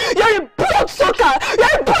liar! You're a bloodsucker!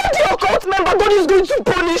 You're a bloody occult member! God is going to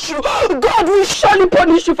punish you! God will surely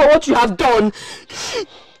punish you for what you have done!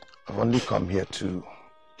 I've only come here to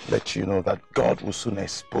let you know that God will soon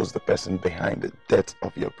expose the person behind the death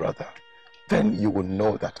of your brother. Then you will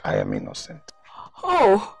know that I am innocent.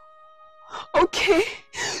 Oh, okay.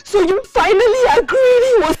 So you finally agreed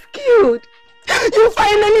he was killed. You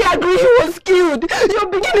finally agree he was killed. You're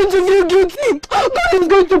beginning to feel guilty. God is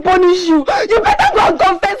going to punish you. You better go and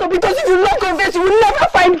confess, because if you not confess, you will never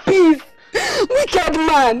find peace. Wicked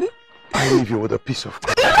man. I leave you with a piece of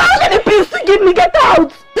God. You don't have any peace to give me. Get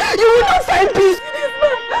out. You will not find peace with this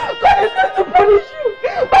man. God is going to punish you.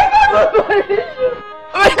 My God will punish you.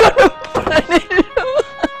 My God will punish you.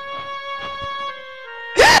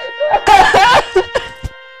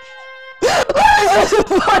 God is going to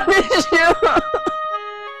punish you.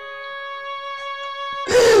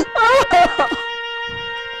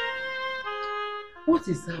 What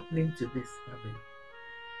is happening to this family?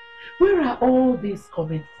 Where are all these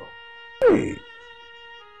coming from? Hey!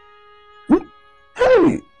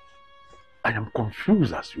 Hey! I am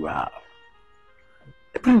confused as you are.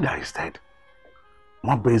 Brenda is dead.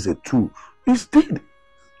 Mamba is a tool. He's dead.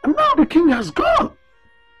 And now the king has gone.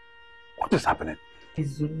 What is happening?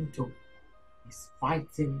 Izundo is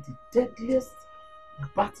fighting the deadliest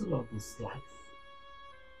battle of his life.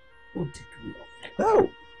 Who did we offend? Oh!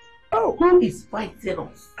 Who is fighting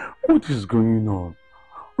us? What is going on?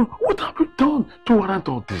 What have you done to warrant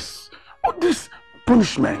all this? All these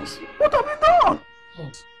punishments? What have you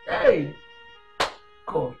done? Hey!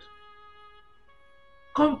 God,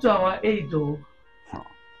 come to our aid, though.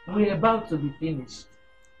 We're about to be finished.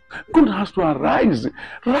 God has to arise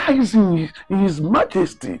in his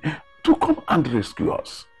majesty to come and rescue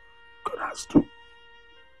us. God has to.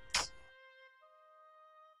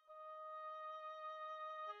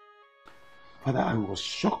 Father, I was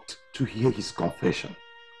shocked to hear his confession.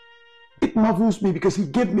 It marvels me because he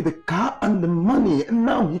gave me the car and the money, and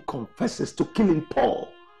now he confesses to killing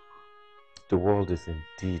Paul. The world is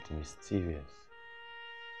indeed mysterious.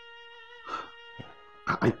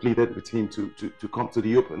 I pleaded with him to come to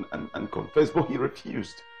the open and confess, but he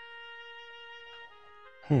refused.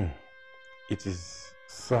 It is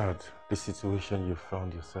sad, the situation you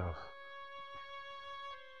found yourself.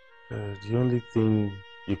 The only thing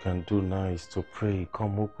you can do now is to pray,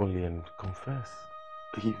 come openly and confess.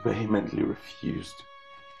 He vehemently refused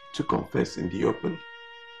to confess in the open.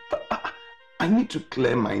 I need to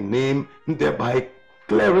clear my name, thereby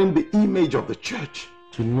clearing the image of the church.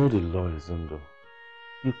 You know the law, Izundo.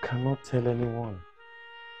 You cannot tell anyone.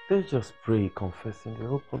 They just pray, confess in the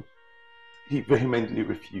open. He vehemently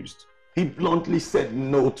refused. He bluntly said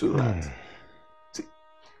no to that. See,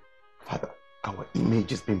 Father, our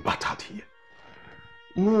image has been battered here.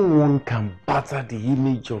 No one can batter the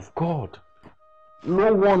image of God.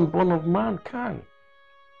 No one born of man can.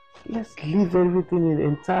 Let's leave everything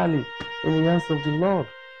entirely in the hands of the Lord.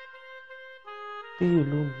 He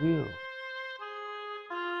alone will.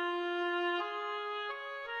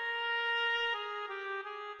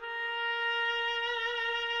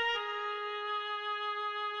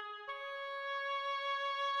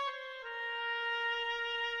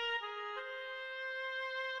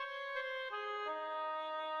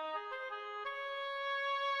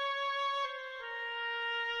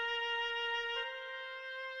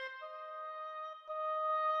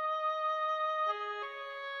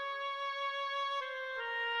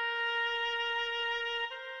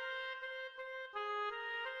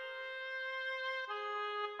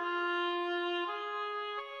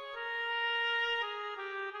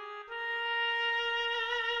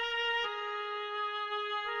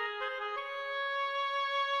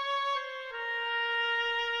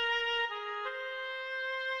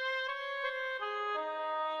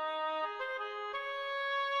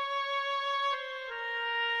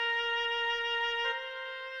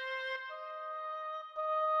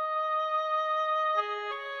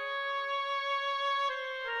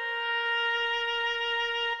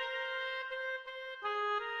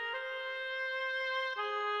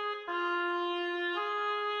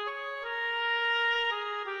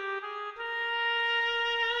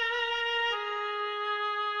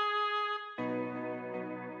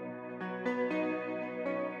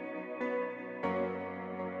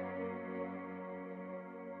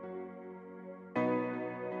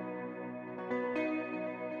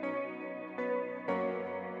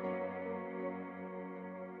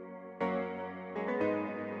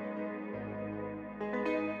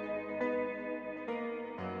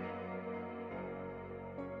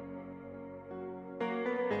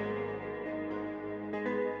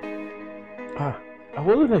 I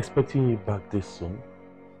wasn't expecting you back this soon.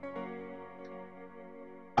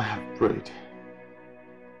 I have prayed.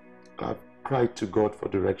 I've cried to God for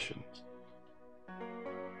directions.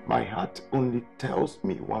 My heart only tells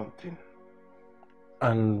me one thing.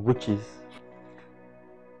 And which is?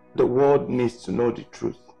 The world needs to know the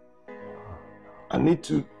truth. I need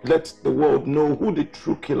to let the world know who the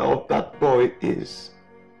true killer of that boy is.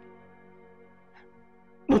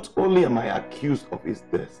 Not only am I accused of his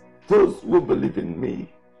death, those who believe in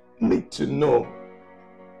me need to know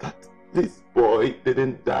that this boy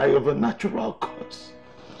didn't die of a natural cause.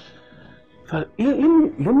 Let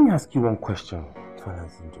me ask you one question, Father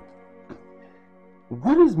Zindu.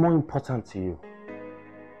 What is more important to you?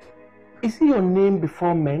 Is it your name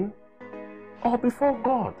before men or before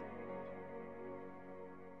God?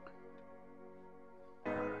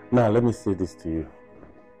 Now, let me say this to you.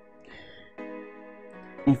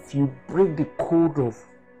 If you break the code of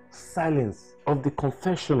silence of the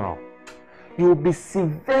confessional, you will be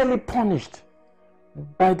severely punished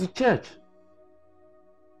by the church.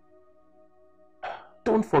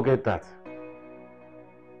 Don't forget that.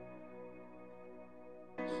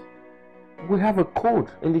 We have a code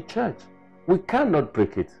in the church. We cannot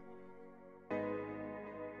break it.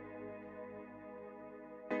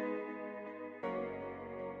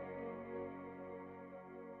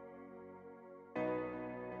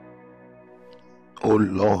 Oh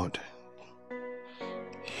Lord,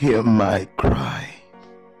 hear my cry.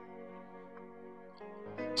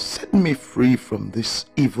 Set me free from this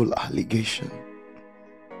evil allegation.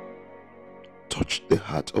 Touch the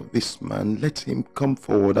heart of this man. Let him come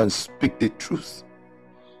forward and speak the truth.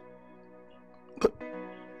 But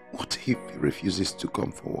what if he refuses to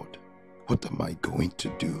come forward? What am I going to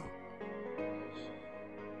do?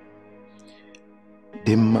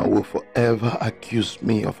 Dimma will forever accuse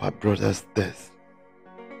me of her brother's death.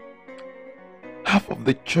 Half of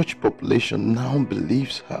the church population now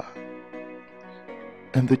believes her.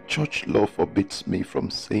 And the church law forbids me from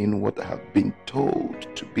saying what I have been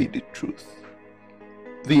told to be the truth.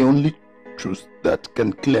 The only truth that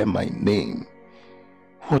can clear my name.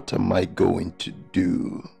 What am I going to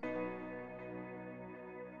do?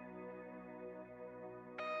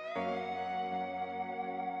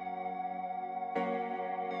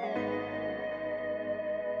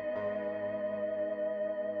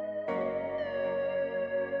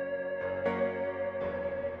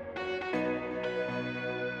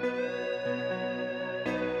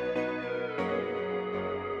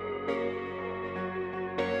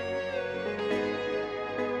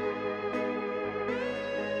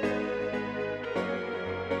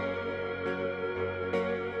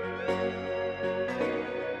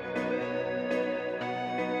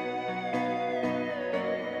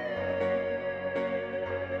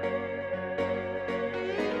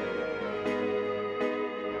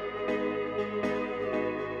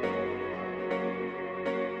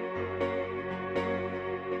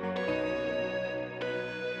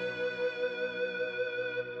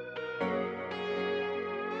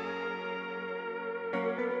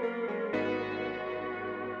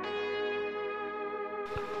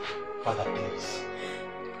 Father, please.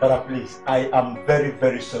 Father, please. I am very,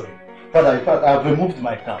 very sorry. Father, in fact, I have removed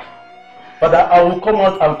my cap. Father, I will come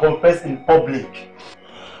out and confess in public.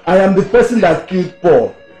 I am the person that killed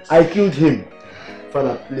Paul. I killed him.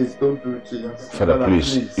 Father, please, don't do it to him. Father,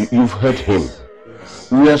 please. You've hurt him.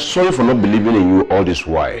 We are sorry for not believing in you all this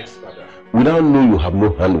while. We now know you have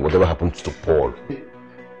no hand in whatever happens to Paul.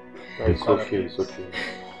 It's okay, it's okay.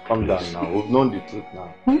 Calm down now. We've known the truth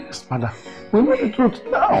now. Yes, Father. We know the truth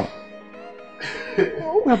now.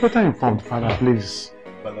 We are better informed, Father, please.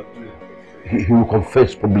 Father, please. He will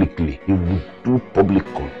confess publicly. He will do public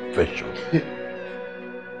confession.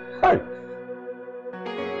 Right.